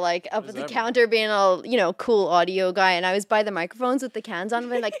was all like up does at the that mean? counter, being all cool audio guy, and I was by the microphones with the cans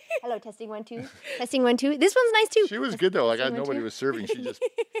on, and like, "Hello, testing 1 2, testing 1 2." This one's nice too. She was good though. Like Testing 1 nobody 2. was serving. She just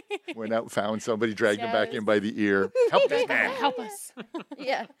went out, found somebody, dragged him back Yes. in by the ear. Help this man. Help us.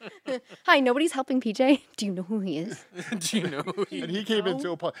 Yeah. Hi, nobody's helping PJ. Do you know who he is? Do you know? who And he came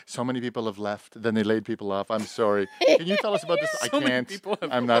into a point. So many people have left. Then they laid people off. I'm sorry. Can you tell us about this? So I many can't. people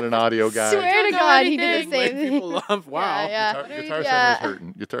have I'm not an audio guy. Swear to Don't know God, he did anything. the same laid thing. people off? Wow. Yeah, Guitar Yeah. Center's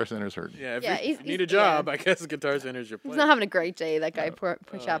hurting. Guitar Center's hurting. Yeah, if Yeah, you he's- need a yeah. job, I guess Guitar Center's your He's place. not having a great day. That guy, poor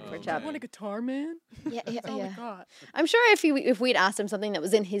chap, poor chap. man. Want a guitar, man? Yeah, yeah, That's all we yeah. got. I'm sure if we'd asked him something that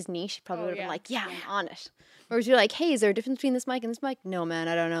was in his niche, he probably Oh, would have yeah. been like, "Yeah, I'm on it." Whereas you're like, "Hey, is there a difference between this mic and this mic?" No, man,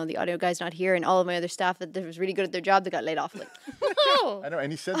 I don't know. The audio guy's not here, and all of my other staff that was really good at their job, they got laid off. Like, Oh. I know,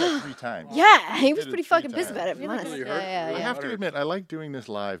 and he said that 3 times. yeah, he He was did it pretty 3 fucking pissed times. about it. If I'm Really honest. Really Yeah, hurt. yeah, Really I yeah. have to admit, I like doing this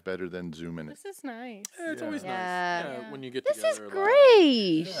live better than zooming it. This is nice. Yeah, it's always Yeah. nice. Yeah, Yeah. when you get This is together.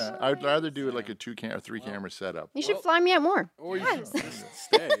 great. Yeah, I'd rather do it like a 3 camera setup. You should Well- fly me out more. Or you should just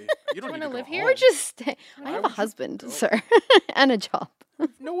stay. You don't wanna need to live go here? home. Or just stay. I Why have a would you husband, go? sir, and a job.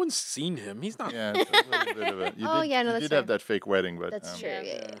 No one's seen him. He's not. Yeah, it's a little bit of a. You Oh, did, yeah, no, you that's did have fair. that fake wedding, but That's true. Yeah.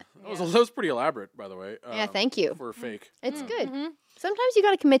 Yeah, yeah. That was pretty elaborate, by the way. Yeah, thank you. For fake. It's good. Mm-hmm. Sometimes you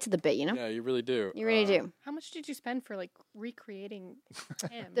got to commit to the bit, you know? Yeah, you really do. You really do. How much did you spend for like recreating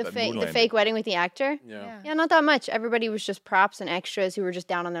him? The That fake, the moonlighting. fake wedding with the actor. Yeah. Yeah, not that much. Everybody was just props and extras who were just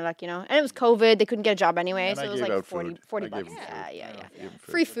down on their luck, you know? And it was COVID. They couldn't get a job anyway. And so I it was gave like out 40, food. 40 I gave bucks. them Yeah, food. yeah, yeah. Gave them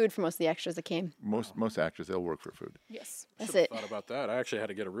food. Free food for most of the extras that came. Most actors, they'll work for food. Yes. That's Should've it. Thought about that. I actually had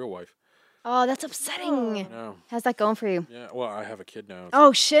to get a real wife. Oh, that's upsetting. No. How's that going for you? Yeah. Well, I have a kid now.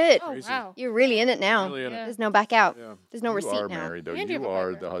 Oh, shit. Oh Crazy. wow. You're really in it now. Really in it. Yeah. There's no back out. Yeah. There's no You receipt are now. married, though. And you You have a are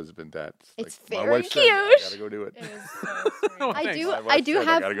partner. the husband that's. It's like, my very wife said, I cute. gotta go do it. It is so sweet. Oh, I thanks. do. My I wife do said,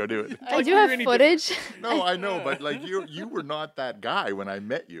 I have. gotta go do it. I Like, do we're have any footage. No, I know, but like you were not that guy when I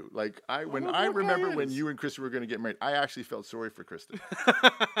met you. Like I remember when you and Kristen were going to get married, I actually felt sorry for Kristen.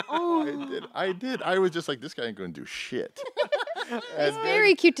 Oh, I did. I was just like, this guy ain't going to do shit. it's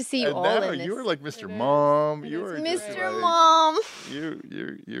very cute to see you And all now in this. you were like Mr. It is. Mom. It You is were very just cute. Mr. like- Mom.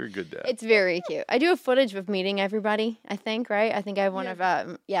 You're a good dad. It's very cute. I do have footage of meeting everybody. I think, right? I think I have one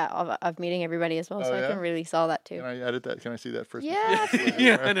Yeah. of meeting everybody as well. Oh, so I yeah? can really saw that too. Can I edit that? Can I see that first? Yeah.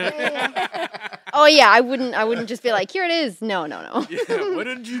 Yeah. I know. Yeah. Oh yeah, I wouldn't just be like, here it is. No. Yeah, what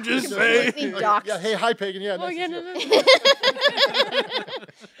did you just Completely say? doxed. Yeah. Hey, hi, Pagan. Yeah. Oh Nice yeah, to no, see no, you. no.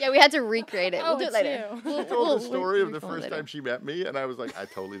 Yeah, we had to recreate it. Oh, We'll do it it's later. you. We'll, I told we'll- the story of the we'll film it first later. time she met me, and I was like, I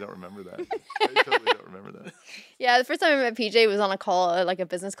totally don't remember that. I totally don't remember that. Yeah, the first time I met PJ was on a call, like a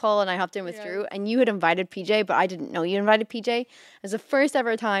business call, and I hopped in with Yeah. Drew, and you had invited PJ, but I didn't know you invited PJ. It was the first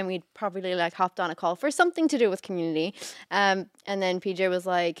ever time we'd probably like hopped on a call for something to do with community. And then PJ was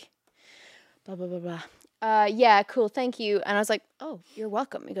like, blah, blah, blah, blah. Yeah, cool, thank you. And I was like, oh, you're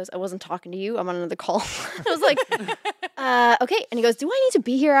welcome. He goes, I wasn't talking to you. I'm on another call. I was like, okay. And he goes, do I need to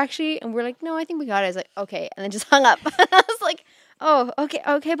be here actually? And we're like, no, I think we got it. I was like, okay. And then just hung up. I was like, oh,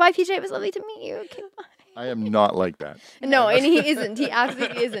 okay, bye, PJ. It was lovely to meet you. Okay, bye. I am not like that. No, and he isn't. He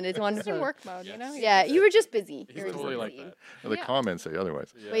absolutely isn't. It's It's wonderful. in work mode, you know. Yeah, you were just busy. He's You were totally just like busy. that. The Yeah. comments say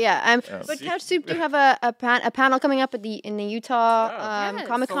otherwise. But yeah, but Couch Soup do have a panel coming up at in the Utah Yeah. Yes.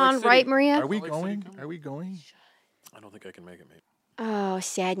 Comic Salt Con, Lake right, City. Maria? Are we Salt Lake City going? coming? Are we going? I don't think I can make it, mate. Oh,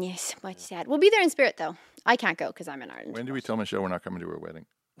 sadness, much sad. We'll be there in spirit though. I can't go because I'm in Ireland. When do we tell Michelle we're not coming to her wedding?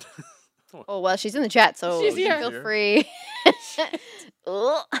 Oh well, she's in the chat, so She's you here. feel free.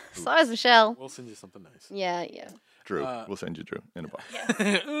 Oh, sorry, Michelle. We'll send you something nice. Yeah. Drew, we'll send you Drew in a box.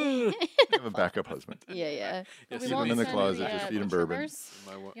 Yes. Have a backup husband. Yeah. But Yes, we Keep won't him in the send closet, the, just feed him bourbon. trimmers.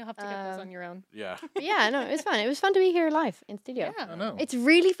 You'll have to get those on your own. Yeah. But yeah, no, it was fun. It was fun to be here live in studio. Yeah. I know. It's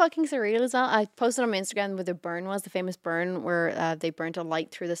really fucking surreal as well. I posted on my Instagram where the burn was, the famous burn where they burnt a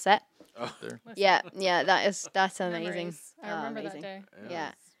light through the set. There. Yeah, that's amazing. Memories. I remember amazing. that day.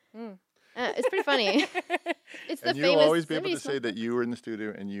 Yeah, Mm. it's pretty funny. It's the And famous. you'll always be able City to say Smoke- that you were in the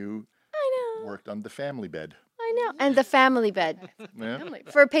studio and you I know, worked on the family bed. and the family bed Yeah? Family.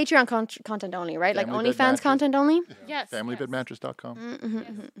 for Patreon content only, right? Like Family bed OnlyFans mattress. content only. Yes. Familybedmattress.com.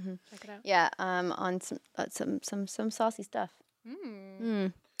 Mm-hmm. Check it out. Yeah, on some saucy stuff.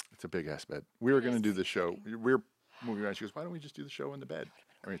 Mm. It's a big ass bed. We were going to do the show. We're moving around. She goes, why don't we just do the show in the bed?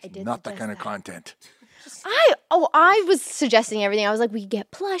 I mean, I it's did not that suggest kind of that. content. I was suggesting everything. I was like, we could get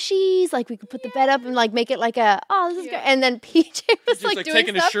plushies, like we could put the bed up and like make it like a this is Yeah. great. And then PJ was Just like, like doing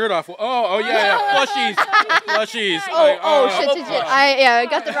taking stuff. his shirt off. Oh yeah. Plushies. Plushies. Oh, Like, shit. I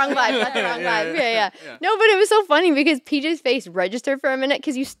got the wrong vibe. Got the wrong Yeah, vibe. yeah, Yeah. yeah. No, but it was so funny because PJ's face registered for a minute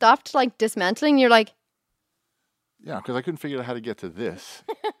because you stopped like dismantling. You're like, Yeah, because I couldn't figure out how to get to this.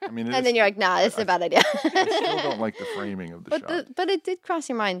 I mean, and then you're like, nah, this is a bad idea. I still don't like the framing of the shot. But it did cross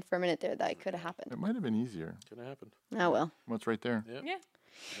your mind for a minute there that it could have happened. It might have been easier. Could have happened. Oh well, What's right there? Yep. Yeah.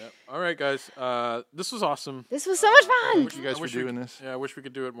 Yep. All right, guys. This was awesome. this was so much fun. Thank you guys I for wish we doing could- this. Yeah, I wish we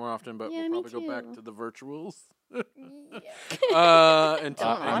could do it more often, but Yeah, we'll me probably go back too. to the virtuals. Don't Until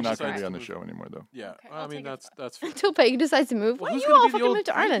wanna I'm watch not that. going to be on the show anymore, though. Yeah, Okay, I I'll mean take it. that's fine. Until Peggy decides to move. Well, Why who's you gonna all be the fucking old move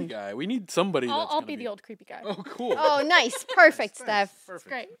to creepy Ireland? guy? We need somebody. I'll that's be gonna the old creepy guy. Oh, cool. Oh, nice, perfect, Steph. Perfect.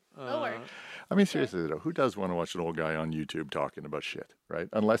 Great. That'll work. I mean, seriously, though, who does want to watch an old guy on YouTube talking about shit, right?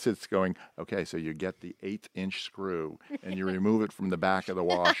 Unless it's going, okay, so you get the 1/8-inch screw and you remove it from the back of the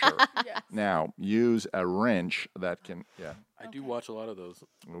washer. Yes. Now, use a wrench that can, yeah, I do watch a lot of those.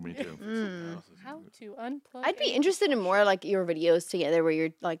 well, me too. How to unplug. I'd be a- interested in more like your videos together where you're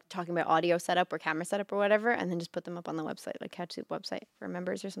like talking about audio setup or camera setup or whatever, and then just put them up on the website, like Couch Soup website for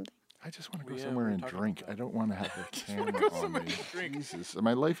members or something. I just want to go Yeah, somewhere we were and talking drink. about I don't want to have the camera go on somewhere me. and drink. Jesus,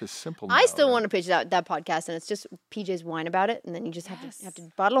 my life is simple now. I still right? want to pitch that podcast, and it's just PJ's wine about it, and then you just have Yes. to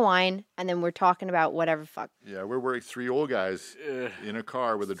bottle of wine, and then we're talking about whatever fuck. Yeah, we're 3 old guys Ugh. in a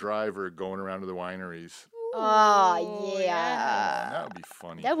car with a driver going around to the wineries. Oh, Ooh, yeah. That would be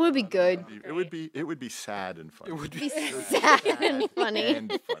funny. That would be good. It would be sad and funny. It would Be be. sad and funny.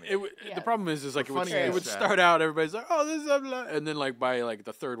 And funny. The problem is like But funny it and would sad. start out, everybody's like, oh, this is blah, blah, and then like by like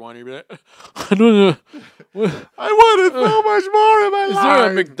the third one, you'd be like, I don't know, I wanted so much more in my is life.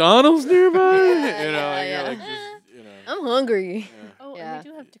 there a McDonald's nearby? You know, Yeah, like, yeah. you're like just, you know. I'm hungry. Oh, Yeah. and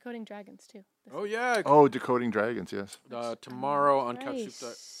we do have Decoding Dragons too. This Oh yeah, Oh, Decoding Dragons, yes. tomorrow on Nice.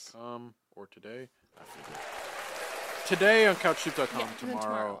 couchsoup.com or today. I forget. Today on couchsoup.com, Yeah, and then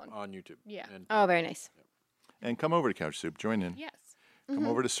tomorrow tomorrow on YouTube. Yeah. And Oh, very nice. And come over to Couch Soup. Join in. Yes. Come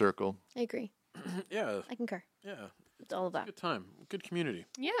over to Circle. I agree. yeah, I concur. yeah. It's all of that. Good time. Good community.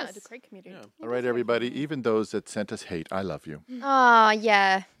 Yeah, Yes. it's a great community. Yeah. All right, everybody. Even those that sent us hate, I love you. Oh,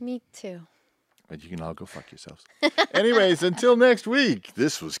 yeah. Me too. And you can all go fuck yourselves. Anyways, until next week,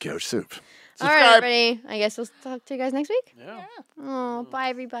 this was Couch Soup. All right, Subscribe. everybody. I guess we'll talk to you guys next week. Yeah. Oh, bye,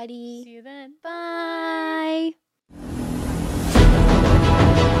 everybody. See you then. Bye.